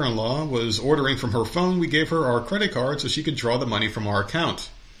daughter-in-law was ordering from her phone, we gave her our credit card so she could draw the money from our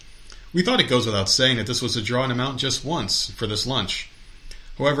account. We thought it goes without saying that this was to draw an amount just once for this lunch.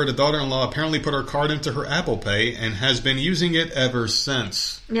 However, the daughter-in-law apparently put her card into her Apple Pay and has been using it ever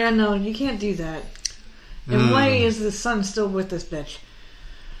since. Yeah, no, you can't do that. And why is the son still with this bitch?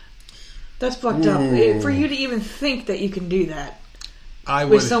 That's fucked up. For you to even think that you can do that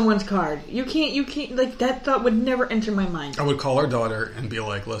with someone's card. You can't, like, that thought would never enter my mind. I would call our daughter and be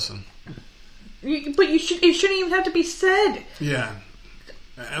like, listen. But it shouldn't even have to be said. Yeah.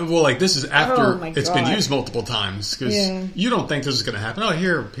 Well, like, this is after it's been used multiple times. Because you don't think this is going to happen. Oh,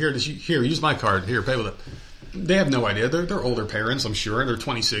 here, use my card. Here, pay with it. They have no idea. They're older parents, I'm sure. They're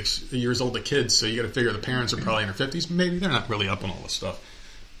 26 years old, the kids. So you got to figure the parents are probably in their 50s. Maybe they're not really up on all this stuff.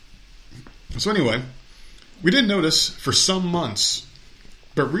 So anyway, we didn't notice for some months,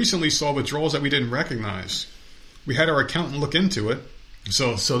 but recently saw withdrawals that we didn't recognize. We had our accountant look into it.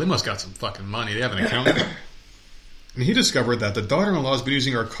 So they must got some fucking money. They have an accountant. And he discovered that the daughter-in-law has been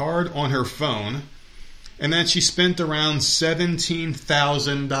using her card on her phone and that she spent around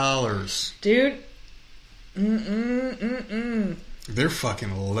 $17,000. Dude, They're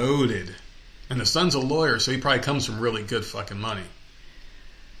fucking loaded. And the son's a lawyer, so he probably comes from really good fucking money.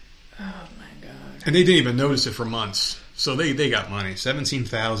 Oh my god. And they didn't even notice it for months. So they got money.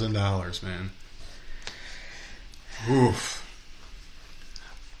 $17,000, man. Oof.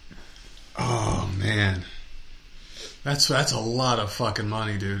 Oh, man. That's a lot of fucking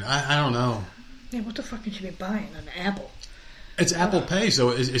money, dude. I don't know. Yeah, what the fuck can she be buying? An Apple? It's Apple Pay,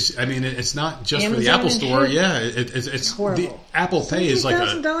 so it's not just Amazon for the Apple and Store. shit? Yeah, it's horrible. The Apple Pay is like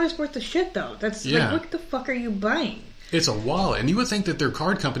 $17,000 worth of shit, though. That's like, what the fuck are you buying? It's a wallet, and you would think that their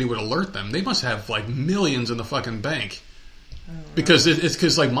card company would alert them. They must have like millions in the fucking bank, because it's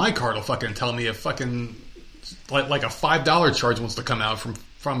because like my card will fucking tell me if fucking like a $5 charge wants to come out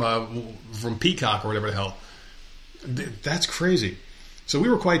from Peacock or whatever the hell. That's crazy. So we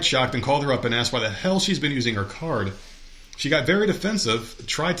were quite shocked and called her up and asked why the hell she's been using her card. She got very defensive,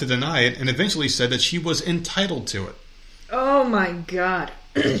 tried to deny it, and eventually said that she was entitled to it. Oh my god.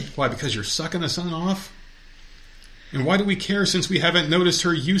 Why? Because you're sucking the sun off? And why do we care since we haven't noticed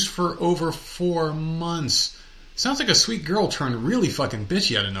her use for over 4 months? Sounds like a sweet girl turned really fucking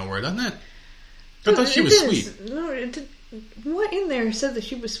bitchy out of nowhere, doesn't it? I thought she was sweet. No, what in there said that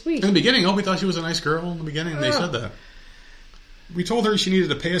she was sweet? In the beginning, we thought she was a nice girl. In the beginning, they said that. We told her she needed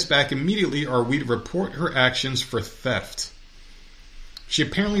to pay us back immediately or we'd report her actions for theft. She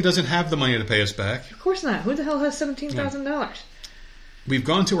apparently doesn't have the money to pay us back. Of course not. Who the hell has $17,000? We've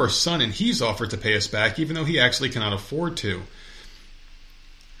gone to our son and he's offered to pay us back even though he actually cannot afford to.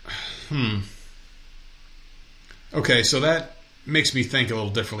 Okay, so that makes me think a little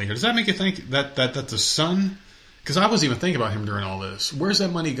differently here. Does that make you think that the son... Because I wasn't even thinking about him during all this. Where's that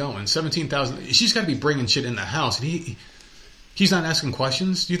money going? $17,000. She's got to be bringing shit in the house. And he's not asking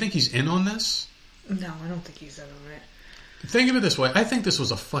questions. Do you think he's in on this? No, I don't think he's in on it. Think of it this way. I think this was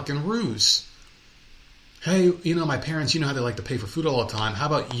a fucking ruse. Hey, my parents, how they like to pay for food all the time. How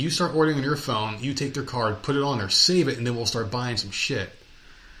about you start ordering on your phone, you take their card, put it on there, save it, and then we'll start buying some shit.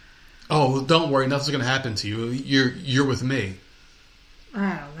 Oh, don't worry, nothing's going to happen to you. You're with me.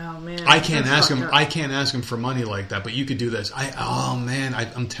 I don't know, man. I can't ask him for money like that, but you could do this.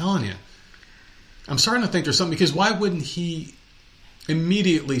 I'm telling you. I'm starting to think there's something, because why wouldn't he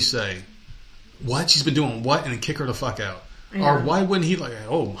immediately say, what? She's been doing what? And then kick her the fuck out. Yeah. Or why wouldn't he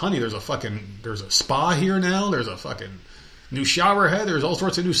oh, honey, there's a spa here now. There's a fucking new shower head. There's all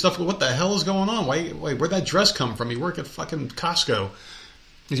sorts of new stuff. What the hell is going on? Wait, where'd that dress come from? You work at fucking Costco.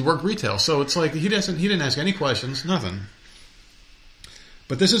 He worked retail. So it's like he didn't ask any questions, nothing.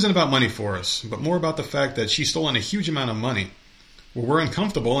 But this isn't about money for us, but more about the fact that she stole in a huge amount of money. Well, we're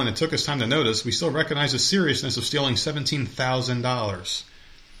uncomfortable and it took us time to notice. We still recognize the seriousness of stealing $17,000.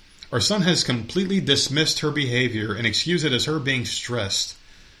 Our son has completely dismissed her behavior and excused it as her being stressed.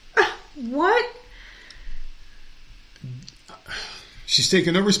 What? She's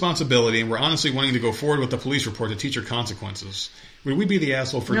taken no responsibility, and we're honestly wanting to go forward with the police report to teach her consequences. Would we be the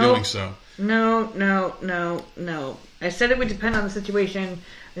asshole for doing so? No. I said it would depend on the situation.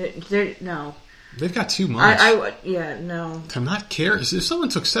 No. They've got too much. No. To not care. If someone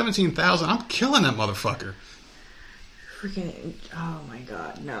took $17,000, I'm killing that motherfucker. Freaking, oh my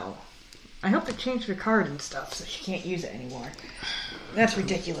god, no. I hope they changed her card and stuff so she can't use it anymore. That's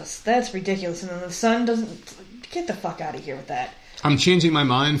ridiculous. And then the son doesn't... Get the fuck out of here with that. I'm changing my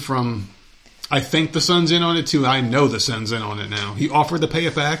mind from... I think the son's in on it to I know the son's in on it now. He offered to pay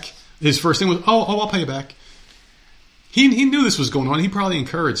it back. His first thing was, I'll pay it back. He knew this was going on. He probably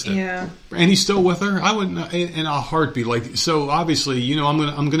encouraged it. Yeah. And he's still with her. I wouldn't in a heartbeat. So obviously,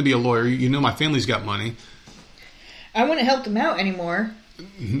 I'm gonna be a lawyer. My family's got money. I wouldn't help them out anymore.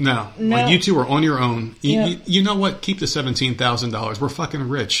 No. Like, you two are on your own. You know what? Keep the $17,000. We're fucking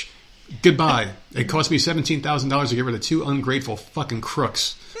rich. Goodbye. It cost me $17,000 to get rid of 2 ungrateful fucking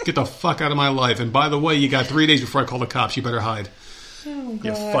crooks. Get the fuck out of my life. And by the way, you got 3 days before I call the cops. You better hide. Oh, God.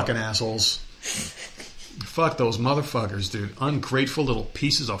 You fucking assholes. Fuck those motherfuckers, dude. Ungrateful little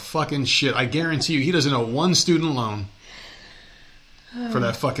pieces of fucking shit. I guarantee you, he doesn't know one student loan for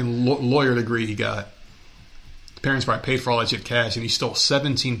that fucking lawyer degree he got. His parents probably paid for all that shit cash, and he stole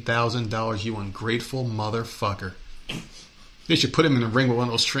 $17,000, you ungrateful motherfucker. They should put him in a ring with one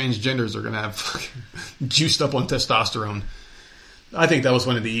of those transgenders they're going to have fucking juiced up on testosterone. I think that was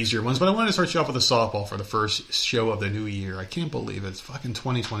one of the easier ones, but I wanted to start you off with a softball for the first show of the new year. I can't believe it. It's fucking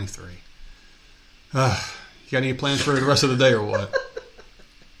 2023. You got any plans for the rest of the day or what?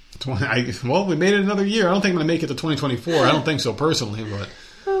 Well, we made it another year. I don't think I'm going to make it to 2024. I don't think so personally, but...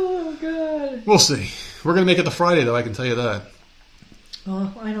 Oh, God. We'll see. We're going to make it to Friday, though, I can tell you that.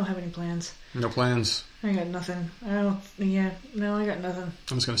 Well, I don't have any plans. No plans? I got nothing. I got nothing.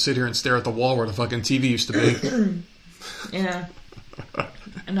 I'm just going to sit here and stare at the wall where the fucking TV used to be. Yeah.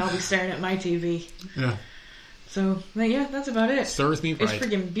 And I'll be staring at my TV. Yeah. So, yeah, that's about it. Serves me right. It's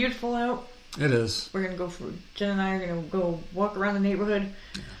freaking beautiful out. It is. We're going to go Jen and I are going to go walk around the neighborhood.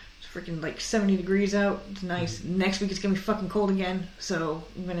 Yeah. It's freaking like 70 degrees out. It's nice. Mm-hmm. Next week it's going to be fucking cold again. So,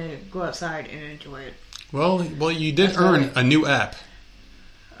 I'm going to go outside and enjoy it. Well, you did earn a new app.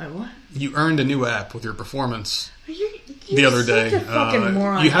 What? You earned a new app with your performance you the other day. Fucking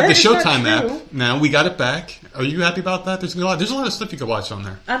moron. You had the Showtime app. Now we got it back. Are you happy about that? There's a lot of stuff you could watch on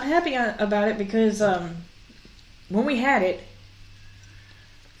there. I'm happy about it because when we had it,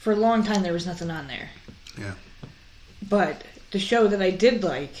 for a long time there was nothing on there. Yeah. But the show that I did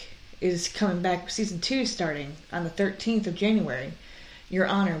like is coming back, season 2 starting on the 13th of January. Your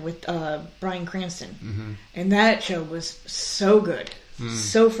Honor with Bryan Cranston. Mm-hmm. And that show was so good.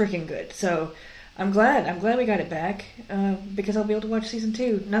 So freaking good. So I'm glad we got it back because I'll be able to watch season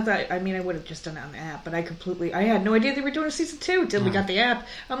 2. Not that I would have just done it on the app, but I had no idea they were doing a season 2 until we got the app.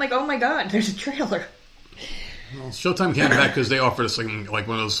 I'm like, oh my god, there's a trailer. Well, Showtime came back because they offered us like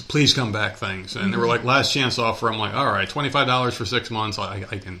one of those please come back things, and they were like last chance offer. I'm like, all right, $25 for 6 months. I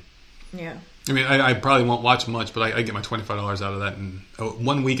can. Yeah. I mean, I probably won't watch much, but I get my $25 out of that in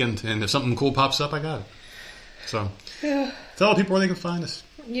one weekend, and if something cool pops up, I got it. So, tell people where they can find us.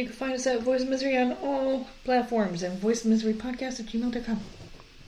 You can find us at Voice of Misery on all platforms and voiceofmiserypodcast@gmail.com.